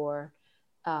soundtrack for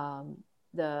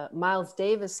the Miles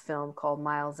Davis film called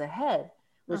Miles Ahead,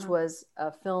 which was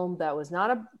a film that was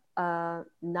not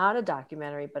not a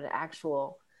documentary, but an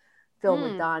actual film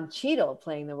with Don Cheadle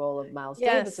playing the role of Miles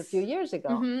Davis a few years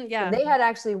ago. Yeah. And they had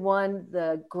actually won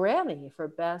the Grammy for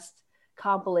best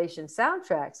compilation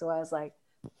soundtrack. So I was like,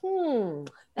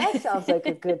 that sounds like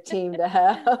a good team to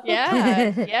have.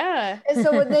 Yeah. And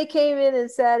so when they came in and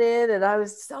sat in, and I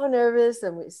was so nervous,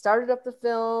 and we started up the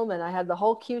film, and I had the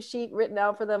whole cue sheet written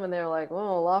out for them, and they were like,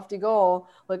 oh, lofty goal,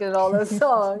 looking at all those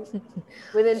songs.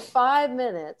 Within 5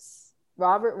 minutes,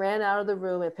 Robert ran out of the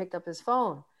room and picked up his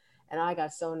phone. And I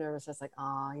got so nervous. I was like,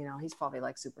 oh, he's probably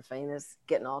like super famous,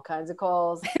 getting all kinds of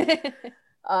calls.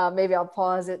 Maybe I'll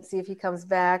pause it, see if he comes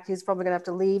back. He's probably going to have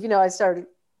to leave. I started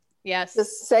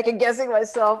just second guessing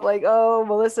myself, like, oh,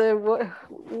 Melissa,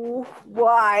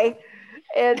 why?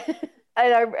 And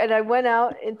I went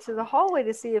out into the hallway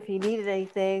to see if he needed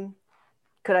anything.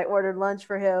 Could I order lunch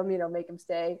for him, make him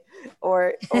stay,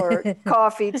 or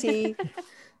coffee, tea?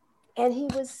 And he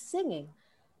was singing.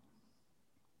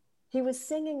 He was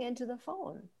singing into the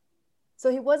phone.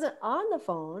 So he wasn't on the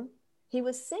phone. He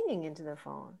was singing into the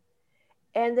phone.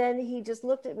 And then he just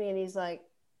looked at me and he's like,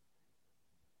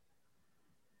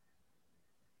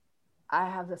 I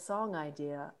have the song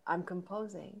idea. I'm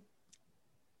composing.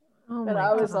 Oh and my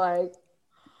I was God. like,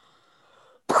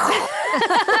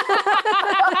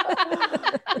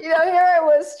 here I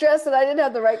was stressed that I didn't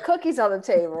have the right cookies on the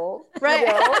table. Right.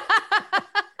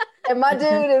 And my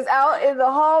dude is out in the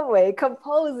hallway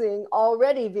composing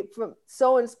already,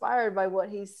 so inspired by what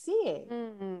he's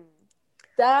seeing.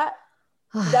 That's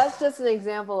just an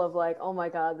example of like, oh my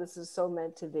God, this is so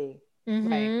meant to be.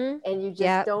 Right. And you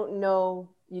just don't know.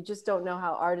 You just don't know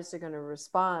how artists are going to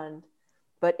respond,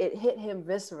 but it hit him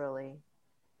viscerally,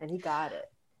 and he got it.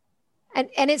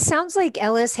 And it sounds like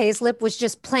Ellis Hazlip was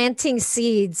just planting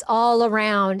seeds all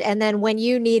around, and then when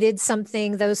you needed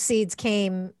something, those seeds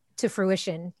came to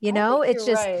fruition. It's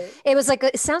just right.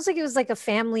 it sounds like it was like a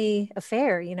family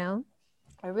affair.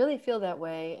 I really feel that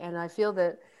way, and I feel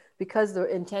that because the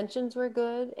intentions were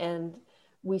good, and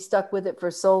we stuck with it for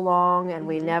so long, and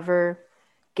we never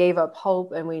gave up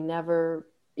hope, and we never,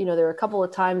 there were a couple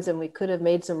of times and we could have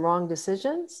made some wrong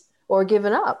decisions or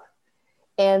given up,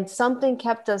 and something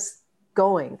kept us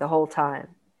going the whole time.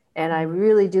 And I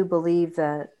really do believe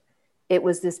that it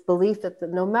was this belief that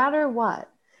no matter what,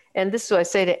 and this is what I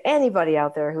say to anybody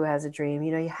out there who has a dream,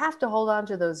 you have to hold on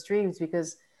to those dreams,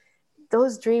 because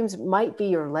those dreams might be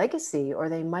your legacy, or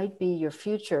they might be your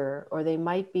future, or they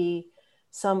might be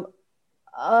some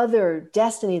other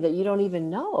destiny that you don't even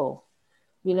know.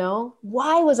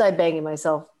 Why was I banging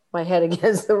my head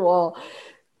against the wall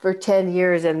for 10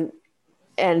 years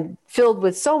and filled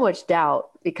with so much doubt,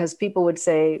 because people would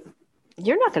say,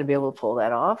 you're not going to be able to pull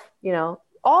that off.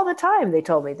 All the time they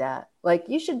told me that, like,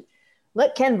 you should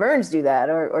let Ken Burns do that,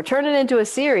 or turn it into a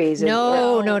series.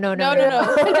 No. No. No,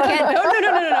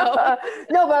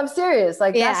 but I'm serious.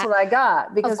 Like, that's what I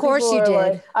got. Because of course people you are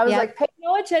did. like, I was like, pay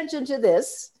no attention to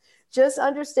this. Just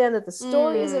understand that the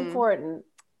story is important,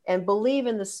 and believe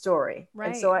in the story. Right.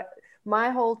 And so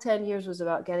my whole 10 years was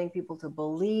about getting people to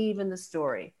believe in the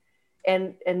story,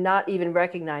 and not even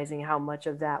recognizing how much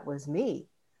of that was me.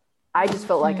 I just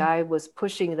felt like I was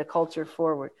pushing the culture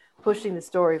forward, pushing the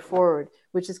story forward,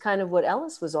 which is kind of what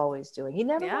Ellis was always doing. He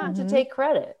never wanted to take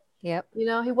credit. Yep.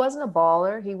 He wasn't a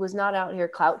baller. He was not out here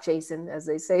clout chasing, as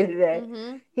they say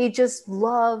today. He just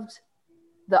loved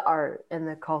the art and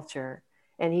the culture.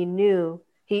 And he knew,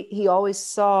 he always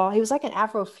saw, he was like an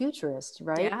Afrofuturist,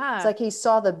 right? Yeah. It's like he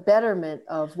saw the betterment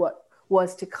of what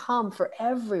was to come for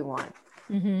everyone.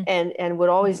 And would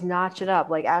always notch it up,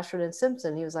 like Ashford and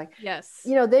Simpson. He was like, yes,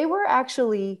 they were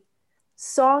actually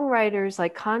songwriters,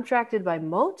 like contracted by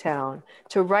Motown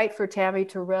to write for Tammy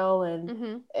Terrell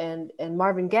and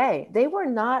Marvin Gaye. They were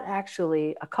not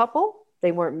actually a couple.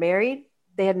 They weren't married.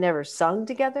 They had never sung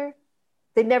together.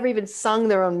 They'd never even sung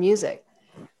their own music.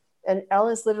 And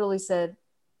Ellis literally said,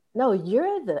 no,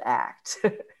 you're the act.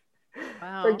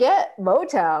 wow. Forget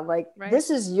Motown. Like, this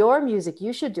is your music.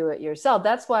 You should do it yourself.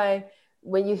 That's why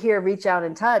when you hear Reach Out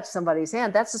and Touch Somebody's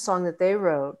Hand, that's a song that they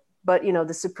wrote. But,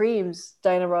 the Supremes,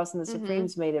 Diana Ross and the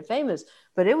Supremes made it famous,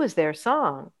 but it was their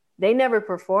song. They never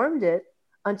performed it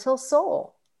until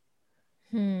Soul,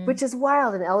 which is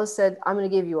wild. And Ellis said, I'm going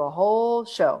to give you a whole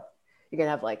show. You're going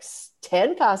to have like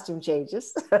 10 costume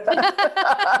changes.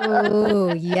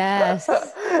 Oh, yes.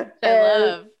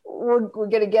 Love. We're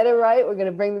going to get it right. We're going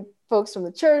to bring the folks from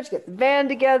the church, get the band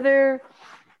together.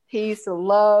 He used to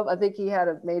love, I think he had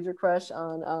a major crush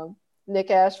on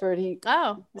Nick Ashford. He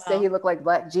say he looked like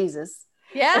Black Jesus.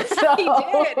 Yes, So- he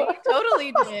did. He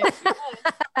totally did.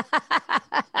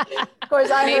 Of course,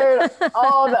 I heard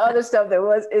all the other stuff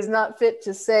that is not fit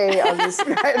to say on this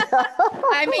right now.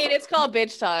 I mean, it's called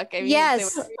bitch talk. I mean,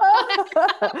 Yes.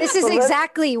 This is Well, let's-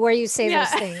 exactly where you say Yeah.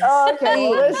 those things. Oh, okay,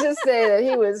 well, let's just say that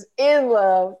he was in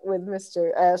love with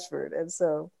Mr. Ashford, and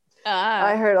so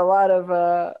I heard a lot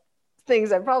of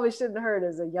things I probably shouldn't have heard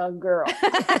as a young girl.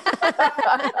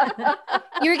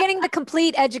 You're getting the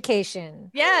complete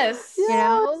education. yes.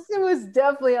 know? It was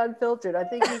definitely unfiltered. I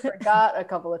think he forgot a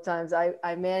couple of times.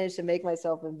 I managed to make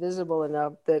myself invisible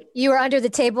enough that, You were under the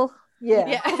table. yeah.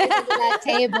 Yeah. Under that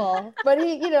table. But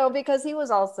he, because he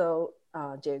was also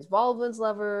James Baldwin's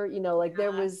lover, like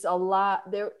there was a lot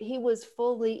there. He was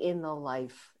fully in the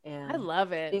life, and I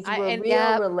love it. these were real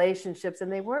Yeah. relationships,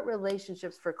 and they weren't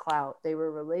relationships for clout. They were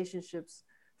relationships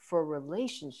for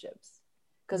relationships,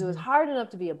 because it was hard enough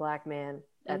to be a Black man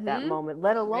at that Mhm. moment,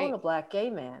 let alone Right. a Black gay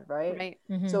man, right? Right.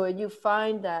 Mhm. So when you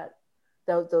find that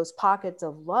those pockets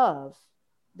of love,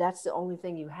 that's the only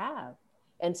thing you have.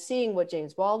 And seeing what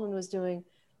James Baldwin was doing,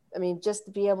 I mean, just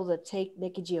to be able to take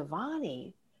Nikki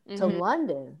Giovanni to Mhm.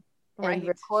 London and Right.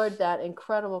 record that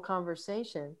incredible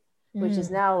conversation, which is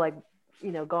Mhm. now like,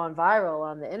 going viral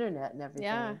on the internet and everything.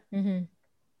 Yeah. Mhm.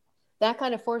 That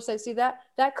kind of foresight, see that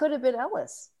could have been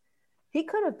Ellis. He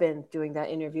could have been doing that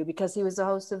interview because he was the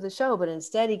host of the show, but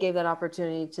instead he gave that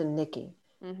opportunity to Nikki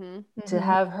Mhm. to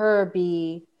have her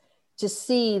to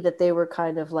see that they were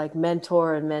kind of like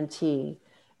mentor and mentee,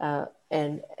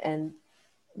 and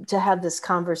to have this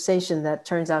conversation that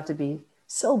turns out to be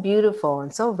so beautiful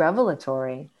and so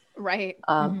revelatory. Right.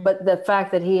 But the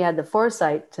fact that he had the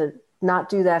foresight to not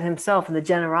do that himself, and the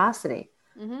generosity.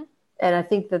 Mhm. And I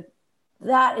think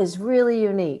that is really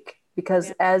unique,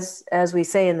 because as we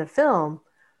say in the film,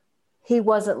 he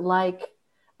wasn't like,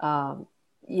 the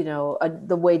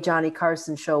way Johnny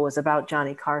Carson show was about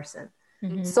Johnny Carson.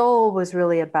 Mhm. Soul was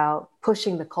really about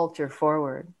pushing the culture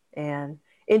forward and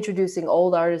introducing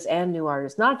old artists and new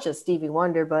artists, not just Stevie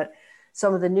Wonder, but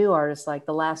some of the new artists like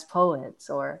The Last Poets,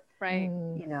 or, Right.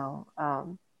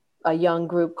 a young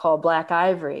group called Black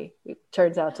Ivory. It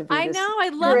turns out to be I this know. I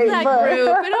love great that book. group.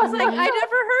 And I was like, I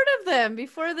never heard of them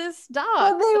before this doc.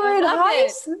 Well, they so were I in love high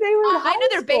it. school. They were in I high know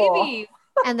they're school. babies.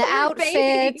 And the Baby.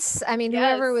 outfits. I mean,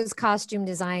 whoever Yes. was costume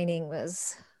designing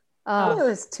was It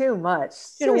was too much.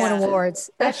 should have won Yeah.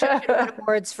 awards. That should have won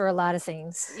awards for a lot of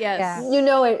things. Yes.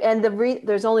 Yeah. And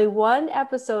there's only one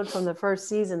episode from the first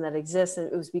season that exists,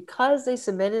 and it was because they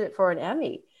submitted it for an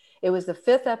Emmy. It was the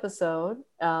 5th episode.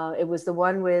 It was the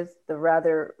one with the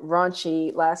rather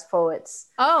raunchy Last Poets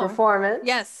performance.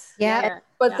 Yes. Yeah.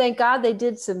 But thank God they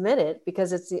did submit it,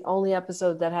 because it's the only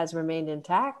episode that has remained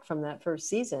intact from that first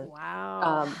season.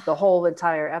 Wow. The whole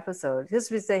entire episode.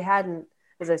 Just because they hadn't,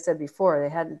 as I said before, they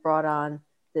hadn't brought on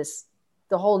this,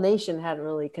 the whole nation hadn't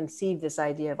really conceived this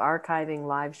idea of archiving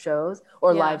live shows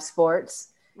or Yeah. live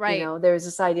sports. Right. There was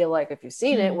this idea like, if you've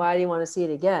seen it, why do you want to see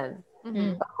it again?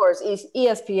 Mhm. Of course,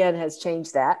 ESPN has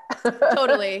changed that.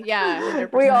 Totally. Yeah.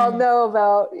 100%. We all know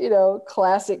about,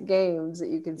 classic games that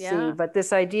you can Yeah. see, but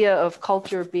this idea of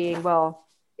culture being, well,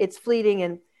 it's fleeting.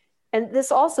 And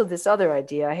this other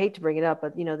idea, I hate to bring it up,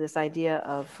 but this idea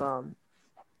of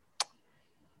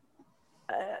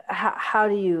how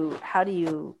do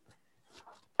you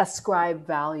ascribe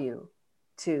value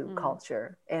to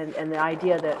culture, and the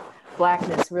idea that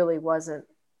Blackness really wasn't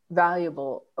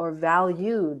valuable or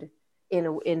valued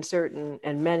in certain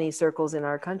and many circles in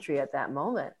our country at that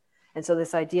moment. And so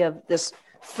this idea of this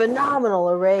phenomenal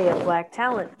array of Black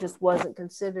talent just wasn't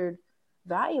considered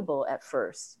valuable at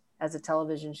first as a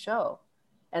television show.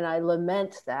 And I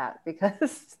lament that,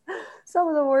 because some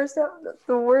of the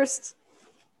worst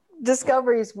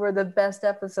discoveries were the best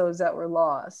episodes that were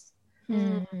lost.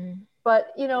 Mhm.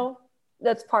 But,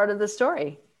 that's part of the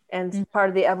story and part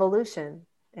of the evolution.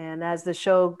 And as the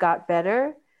show got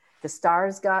better, the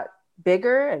stars got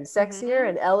bigger and sexier,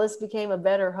 and Ellis became a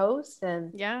better host.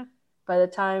 And Yeah. by the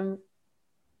time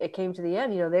it came to the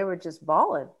end, they were just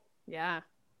balling Yeah.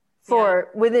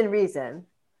 within reason.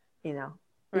 You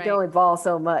Right. can only ball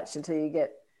so much until you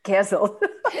get canceled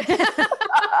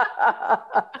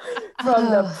from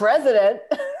the president.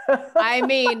 I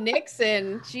mean,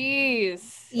 Nixon.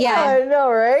 Jeez. Yeah. I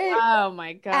know, right? Oh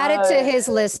my God. Add it to his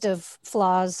list of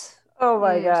flaws. Oh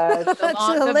my God.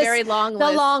 The very long The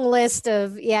list. long list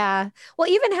of, yeah. Well,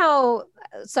 even how,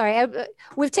 sorry,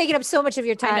 we've taken up so much of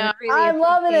your time. know. I really I'm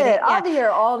loving appreciate it. I'll be here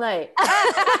all night.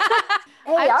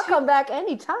 Hey, I'll come back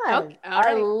anytime. Okay, all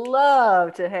I right.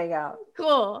 love to hang out.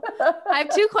 Cool. I have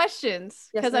 2 questions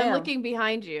Yes, because I'm ma'am. looking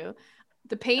behind you.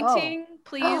 The painting,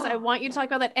 please. I want you to talk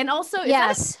about that. And also, is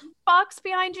Yes. that a box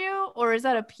behind you, or is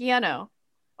that a piano?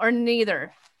 or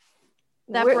neither?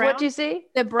 That What brown? do you see?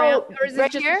 The brown, Oh, or is it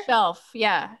right just here? a shelf?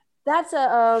 Yeah. That's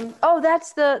the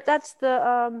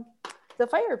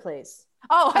fireplace.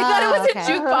 Oh, I thought it was okay. a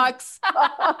jukebox.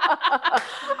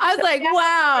 I was like,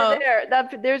 wow.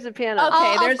 There's a piano.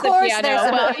 Okay, Of there's the course piano. there's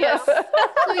a- Well, yes. So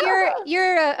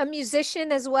you're a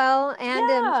musician as well, and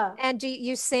Yeah. and do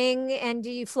you sing and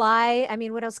do you fly? I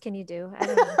mean, what else can you do? I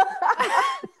don't know.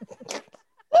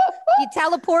 You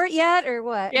teleport yet or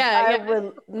what? Yeah, I yeah.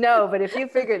 would no, but if you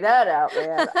figure that out,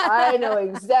 man, I know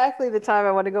exactly the time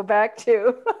I want to go back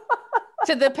to.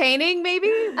 To the painting, maybe?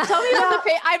 Tell me about the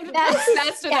painting. I'm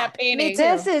obsessed with that painting.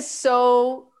 This is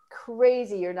so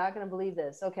crazy. You're not going to believe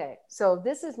this. Okay, so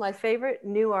this is my favorite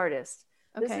new artist.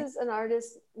 Okay. This is an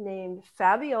artist named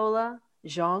Fabiola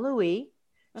Jean-Louis.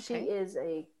 She Okay. is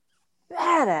a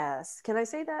badass. Can I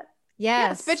say that?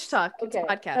 Yes, Yes. bitch talk. It's a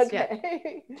podcast. Yeah.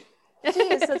 Okay. She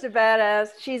is such a badass.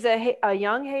 She's a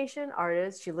young Haitian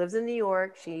artist. She lives in New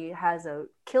York. She has a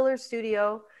killer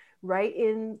studio right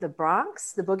in the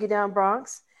Bronx, the Boogie Down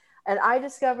Bronx. And I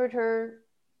discovered her,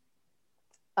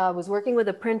 was working with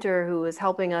a printer who was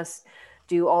helping us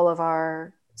do all of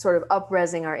our sort of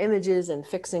up-resing our images and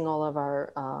fixing all of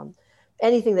our,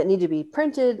 anything that needed to be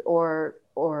printed or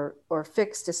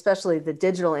fixed, especially the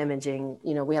digital imaging.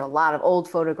 You know, we had a lot of old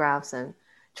photographs and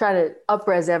try to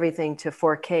up-res everything to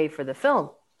 4K for the film.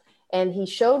 And he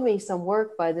showed me some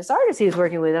work by this artist he was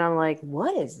working with. And I'm like,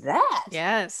 what is that?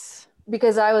 Yes.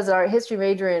 Because I was an art history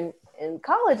major in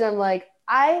college. I'm like,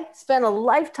 I spent a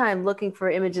lifetime looking for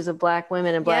images of Black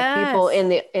women and Black people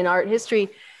in art history.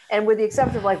 And with the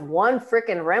exception of like one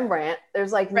freaking Rembrandt,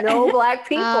 there's like no Black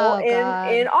people Oh,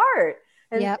 in art.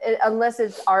 And Yep. unless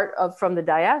it's art from the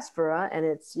diaspora and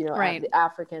it's, you know, Right. the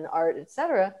African art,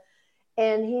 etc.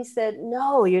 And he said,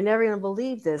 no, you're never going to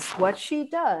believe this. What she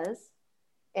does,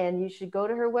 and you should go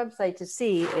to her website to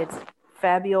see, it's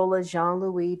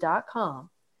fabiolajeanlouis.com,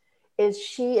 is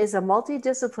she is a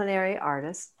multidisciplinary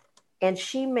artist, and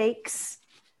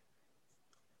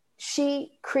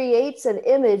she creates an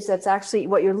image that's actually,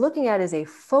 what you're looking at is a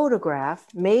photograph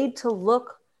made to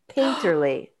look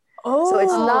painterly. So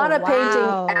it's not a wow.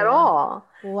 painting at all,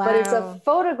 Wow. but it's a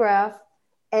photograph.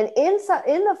 And inside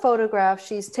in the photograph,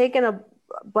 she's taken a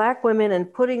Black women and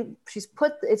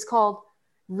it's called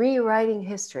rewriting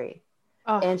history.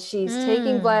 Oh. And she's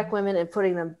taking Black women and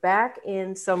putting them back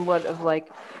in somewhat of like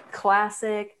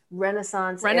classic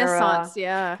Renaissance era,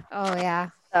 yeah. Oh yeah.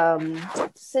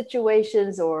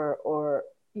 situations or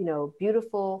you know,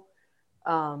 beautiful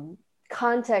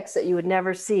contexts that you would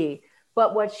never see.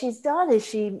 But what she's done is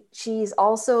she's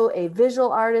also a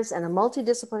visual artist and a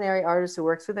multidisciplinary artist who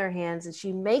works with her hands, and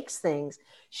she makes things.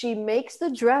 She makes the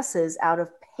dresses out of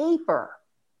paper.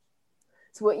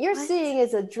 So what you're seeing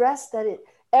is a dress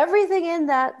everything in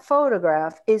that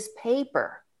photograph is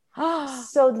paper.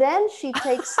 So then she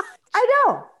takes, I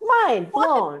know, mind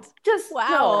blown. Just Wow.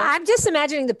 no. I'm just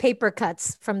imagining the paper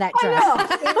cuts from that dress.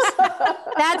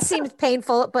 That seems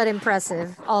painful but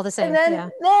impressive all the same.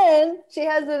 And then she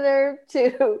has the nerve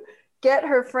to get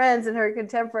her friends and her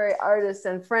contemporary artists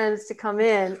and friends to come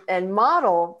in and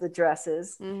model the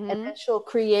dresses. Mhm. And then she'll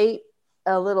create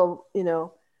a little, you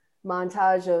know,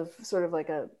 montage of sort of like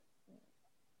a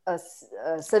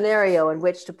scenario in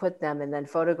which to put them and then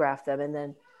photograph them. And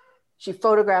then she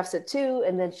photographs it too.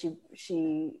 And then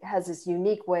she has this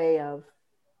unique way of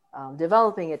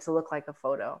developing it to look like a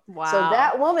photo. Wow. So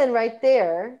that woman right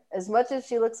there, as much as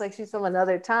she looks like she's from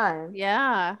another time,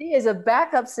 Yeah. she is a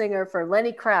backup singer for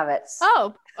Lenny Kravitz.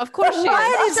 Oh, of course she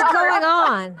What is. is going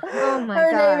on? Oh my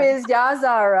Her god. name is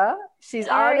Yazara. She's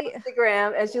on Very-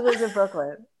 Instagram and she lives in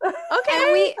Brooklyn.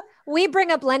 Okay. And we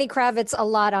bring up Lenny Kravitz a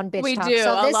lot on Bitch We Talk. do,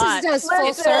 so a this lot. is just full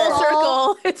Listen. Full circle.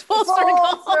 circle. It's full circle.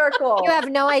 Full circle. You have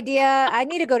no idea. I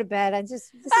need to go to bed. This is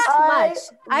too I much.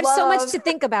 I have so much love- to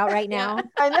think about right now.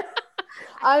 I know.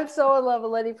 I'm so in love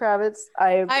with Lenny Kravitz.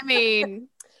 I mean,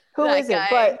 Who that isn't?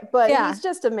 guy. But Yeah. he's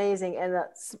just amazing.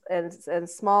 And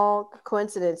small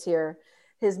coincidence here,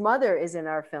 his mother is in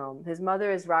our film. His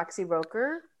mother is Roxy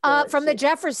Roker. From the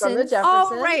Jeffersons. From the oh,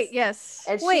 Jeffersons. right. Yes.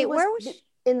 And Wait, she was, where was she?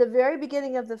 in the very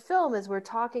beginning of the film, as we're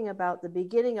talking about the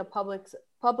beginning of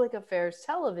public affairs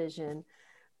television,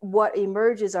 what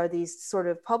emerges are these sort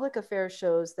of public affairs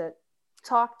shows that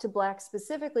talk to Blacks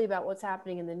specifically about what's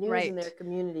happening in the news Right. in their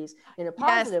communities in a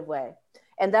positive way.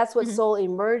 And that's what Mhm. Soul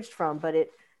emerged from, but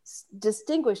it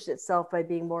distinguished itself by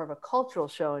being more of a cultural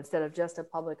show instead of just a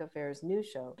public affairs news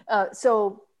show.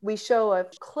 So we show a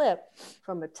clip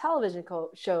from a television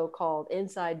show called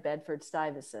Inside Bedford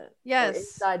Stuyvesant. Yes. Or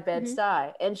Inside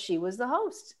Bed-Stuy, and she was the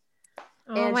host.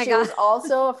 Oh and my she God. was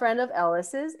also a friend of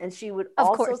Ellis's, and she would Of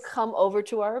also course. come over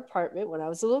to our apartment when I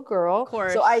was a little girl. Of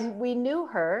course. So we knew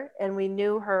her, and we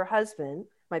knew her husband.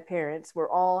 My parents were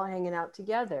all hanging out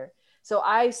together. So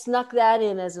I snuck that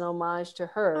in as an homage to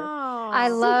her. Oh, I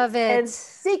love it. And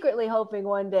secretly hoping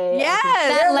one day Yes! I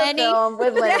could That share the Lenny- film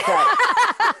with Lenny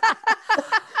Kravitz.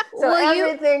 So Will you-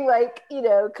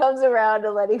 everything comes around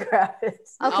to Lenny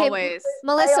Kravitz. Okay, always.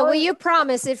 Melissa, will always- you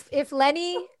promise if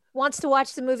Lenny wants to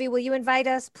watch the movie, will you invite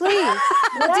us? Please.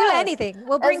 We'll do Yes. anything.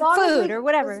 We'll bring long as food we- or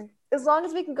whatever. As long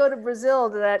as we can go to Brazil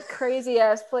to that crazy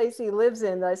ass place he lives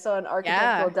in that I saw in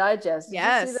Architectural Digest. Did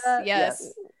you see that?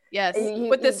 Yes. You-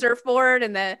 With the you- surfboard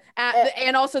and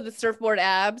and also the surfboard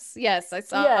abs. Yes, I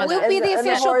saw. Yes. We'll and be the and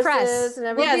official horses press. and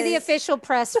We'll be the everything. official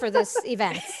press for this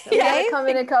event. You gotta Okay? come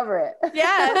in and cover it.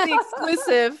 Yeah, the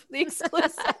exclusive. The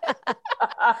exclusive.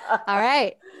 All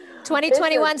right.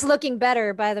 2021's looking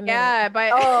better by the minute. Yeah, by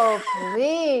Oh,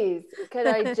 please. Can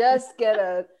I just get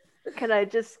a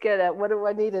what do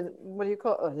I need? What do you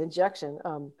call it? An injection?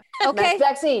 Okay.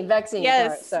 Vaccine.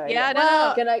 yes. Sorry. Yeah, Well-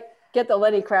 no. Can I get the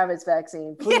Lenny Kravitz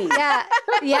vaccine, please? Yeah.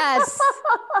 Yes.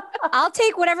 I'll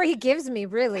take whatever he gives me,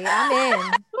 really.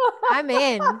 I'm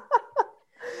in.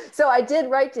 So I did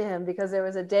write to him because there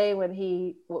was a day when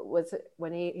he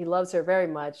loves her very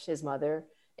much, his mother,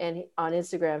 and on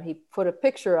Instagram he put a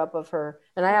picture up of her,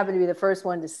 and I happened to be the first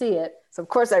one to see it. So of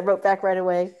course I wrote back right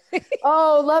away,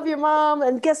 "Oh, love your mom,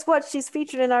 and guess what? She's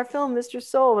featured in our film, Mr.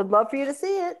 Soul. Would love for you to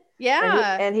see it."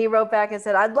 Yeah. And he wrote back and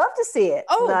said, "I'd love to see it."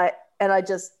 Oh. And I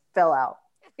just fell out.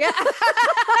 yeah.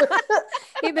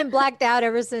 You've been blacked out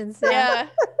ever since. Yeah.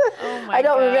 Oh my I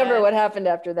don't remember God. what happened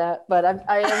after that, but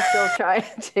I am still trying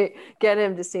to get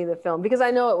him to see the film because I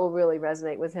know it will really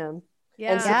resonate with him.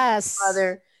 Yeah. And so Yes.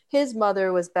 his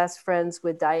mother was best friends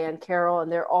with Diane Carroll,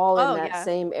 and they're all in Oh, that yeah.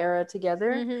 same era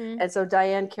together. Mhm. And so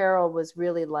Diane Carroll was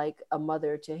really like a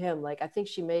mother to him. Like I think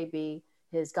she may be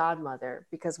his godmother,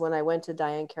 because when I went to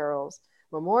Diane Carroll's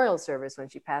memorial service when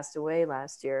she passed away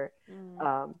last year,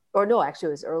 or no, actually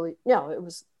it was early. No, it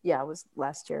was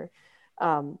last year.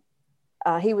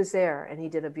 He was there and he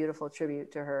did a beautiful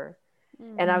tribute to her.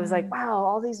 And I was like, wow,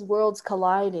 all these worlds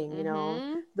colliding, you know,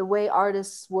 Mhm. the way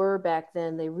artists were back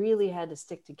then, they really had to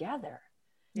stick together.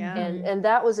 Yeah. And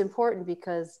that was important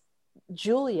because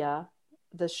Julia,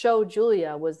 the show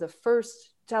Julia, was the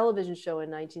first television show in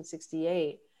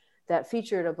 1968 that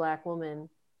featured a Black woman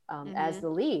as the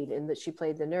lead, and that she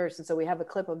played the nurse. And so we have a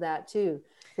clip of that too,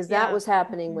 because that Yeah. was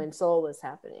happening when Soul was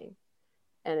happening.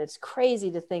 And it's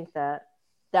crazy to think that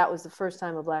that was the first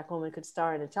time a Black woman could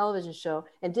star in a television show,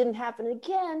 and didn't happen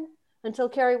again until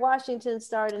Kerry Washington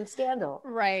starred in Scandal.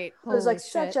 Right. It was like Holy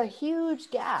shit. such a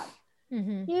huge gap.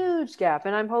 Mhm. Huge gap.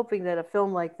 And I'm hoping that a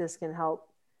film like this can help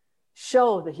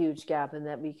show the huge gap, and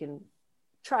that we can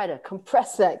try to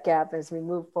compress that gap as we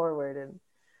move forward and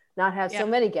not have Yeah. so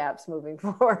many gaps moving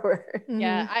forward.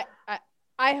 Yeah.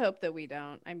 I hope that we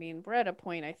don't. I mean, we're at a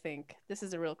point, I think this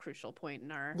is a real crucial point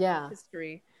in our Yeah.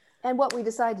 history. And what we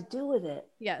decide to do with it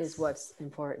Yes. is what's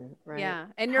important, right? Yeah.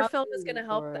 And your How film do is we going to move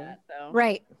help forward? that, though.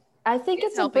 Right. I think It's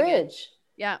it's a helping it. bridge.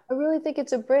 Yeah. I really think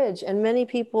it's a bridge, and many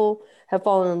people have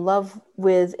fallen in love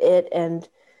with it, and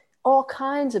all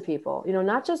kinds of people, you know,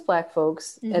 not just Black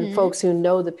folks and folks who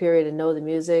know the period and know the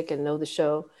music and know the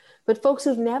show, but folks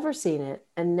who've never seen it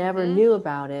and never knew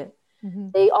about it.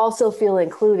 They also feel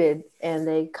included, and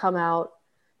they come out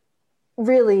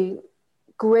really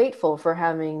grateful for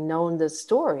having known the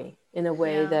story in a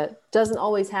way Yeah. that doesn't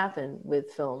always happen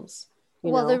with films.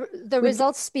 You Well, know? the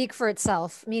results speak for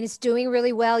itself. I mean, it's doing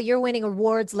really well. You're winning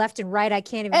awards left and right. I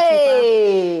can't even keep up.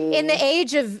 Hey, In the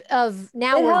age of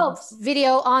now It with helps.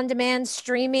 video on demand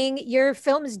streaming, your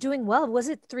film is doing well. Was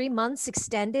it 3 months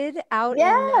extended out?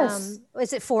 Yes.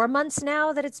 Is it 4 months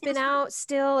now that it's been out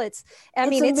still? I It's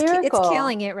mean, a it's miracle.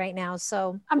 killing it right now.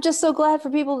 So I'm just so glad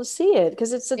for people to see it,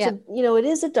 because it's such Yeah. it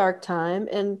is a dark time,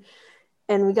 and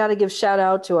we got to give shout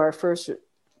out to our first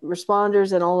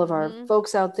responders and all of our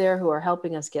folks out there who are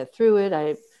helping us get through it.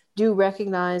 I do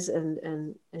recognize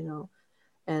and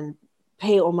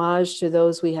pay homage to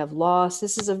those we have lost.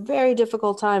 This is a very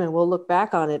difficult time, and we'll look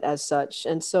back on it as such.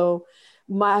 And so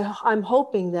I'm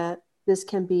hoping that this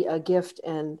can be a gift,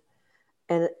 and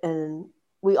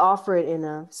we offer it in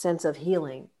a sense of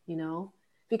healing, you know,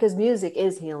 because music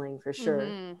is healing for sure.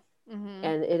 And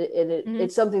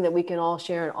it's something that we can all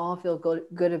share and all feel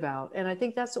good about. And I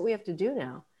think that's what we have to do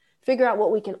now. Figure out what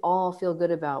we can all feel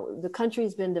good about. The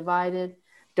country's been divided.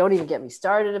 Don't even get me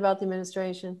started about the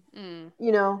administration,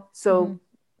 you know? So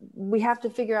we have to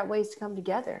figure out ways to come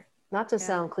together, not to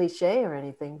sound cliche or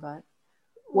anything, but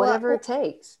whatever it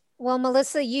takes. Well,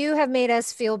 Melissa, you have made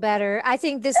us feel better. I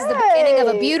think this is the beginning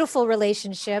of a beautiful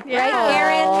relationship, right,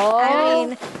 Aaron? I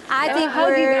mean, I think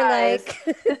we're like,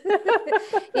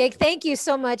 yeah, thank you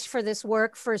so much for this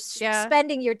work, for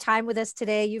spending your time with us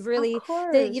today. You've really,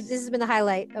 this has been the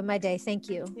highlight of my day. Thank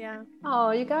you. Yeah.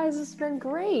 Oh, you guys, it's been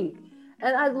great.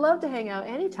 And I'd love to hang out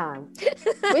anytime.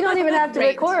 We don't even have to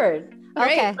record.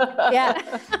 Okay. Yeah.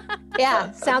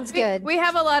 Yeah. Sounds good. We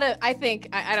have a lot of, I think,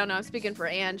 I don't know, I'm speaking for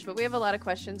Ange, but we have a lot of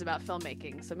questions about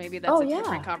filmmaking. So maybe that's a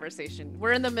different conversation.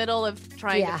 We're in the middle of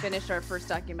trying to finish our first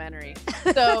documentary.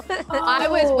 So I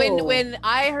was, when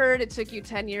I heard it took you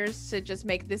 10 years to just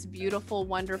make this beautiful,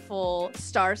 wonderful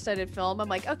star-studded film, I'm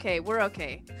like, okay, we're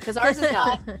okay. Because ours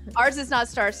is not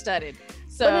star-studded.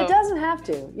 So, but it doesn't have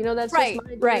to. You know, that's just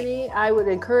my journey. I would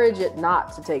encourage it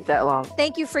not to take that long.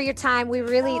 Thank you for your time. We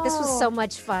really, this was so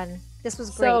much fun. This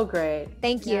was great. So great.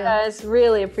 Thank you. You guys,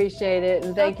 really appreciate it.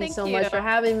 And thank you so much for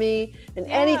having me. And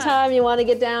anytime you want to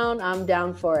get down, I'm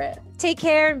down for it. Take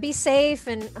care and be safe,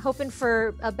 and hoping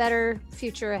for a better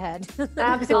future ahead.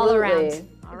 Absolutely. All around.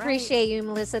 All right. Appreciate you,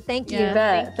 Melissa. Thank you. You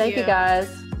bet. Thank you, guys.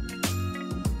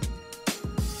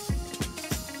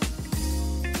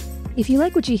 If you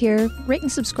like what you hear, rate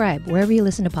and subscribe wherever you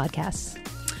listen to podcasts.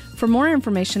 For more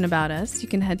information about us, you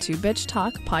can head to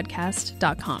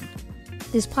bitchtalkpodcast.com.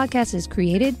 This podcast is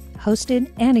created,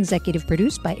 hosted, and executive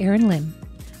produced by Aaron Lim.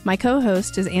 My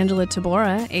co-host is Angela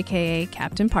Tabora, aka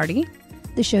Captain Party.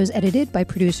 The show's edited by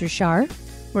producer Shar.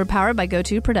 We're powered by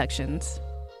GoTo Productions.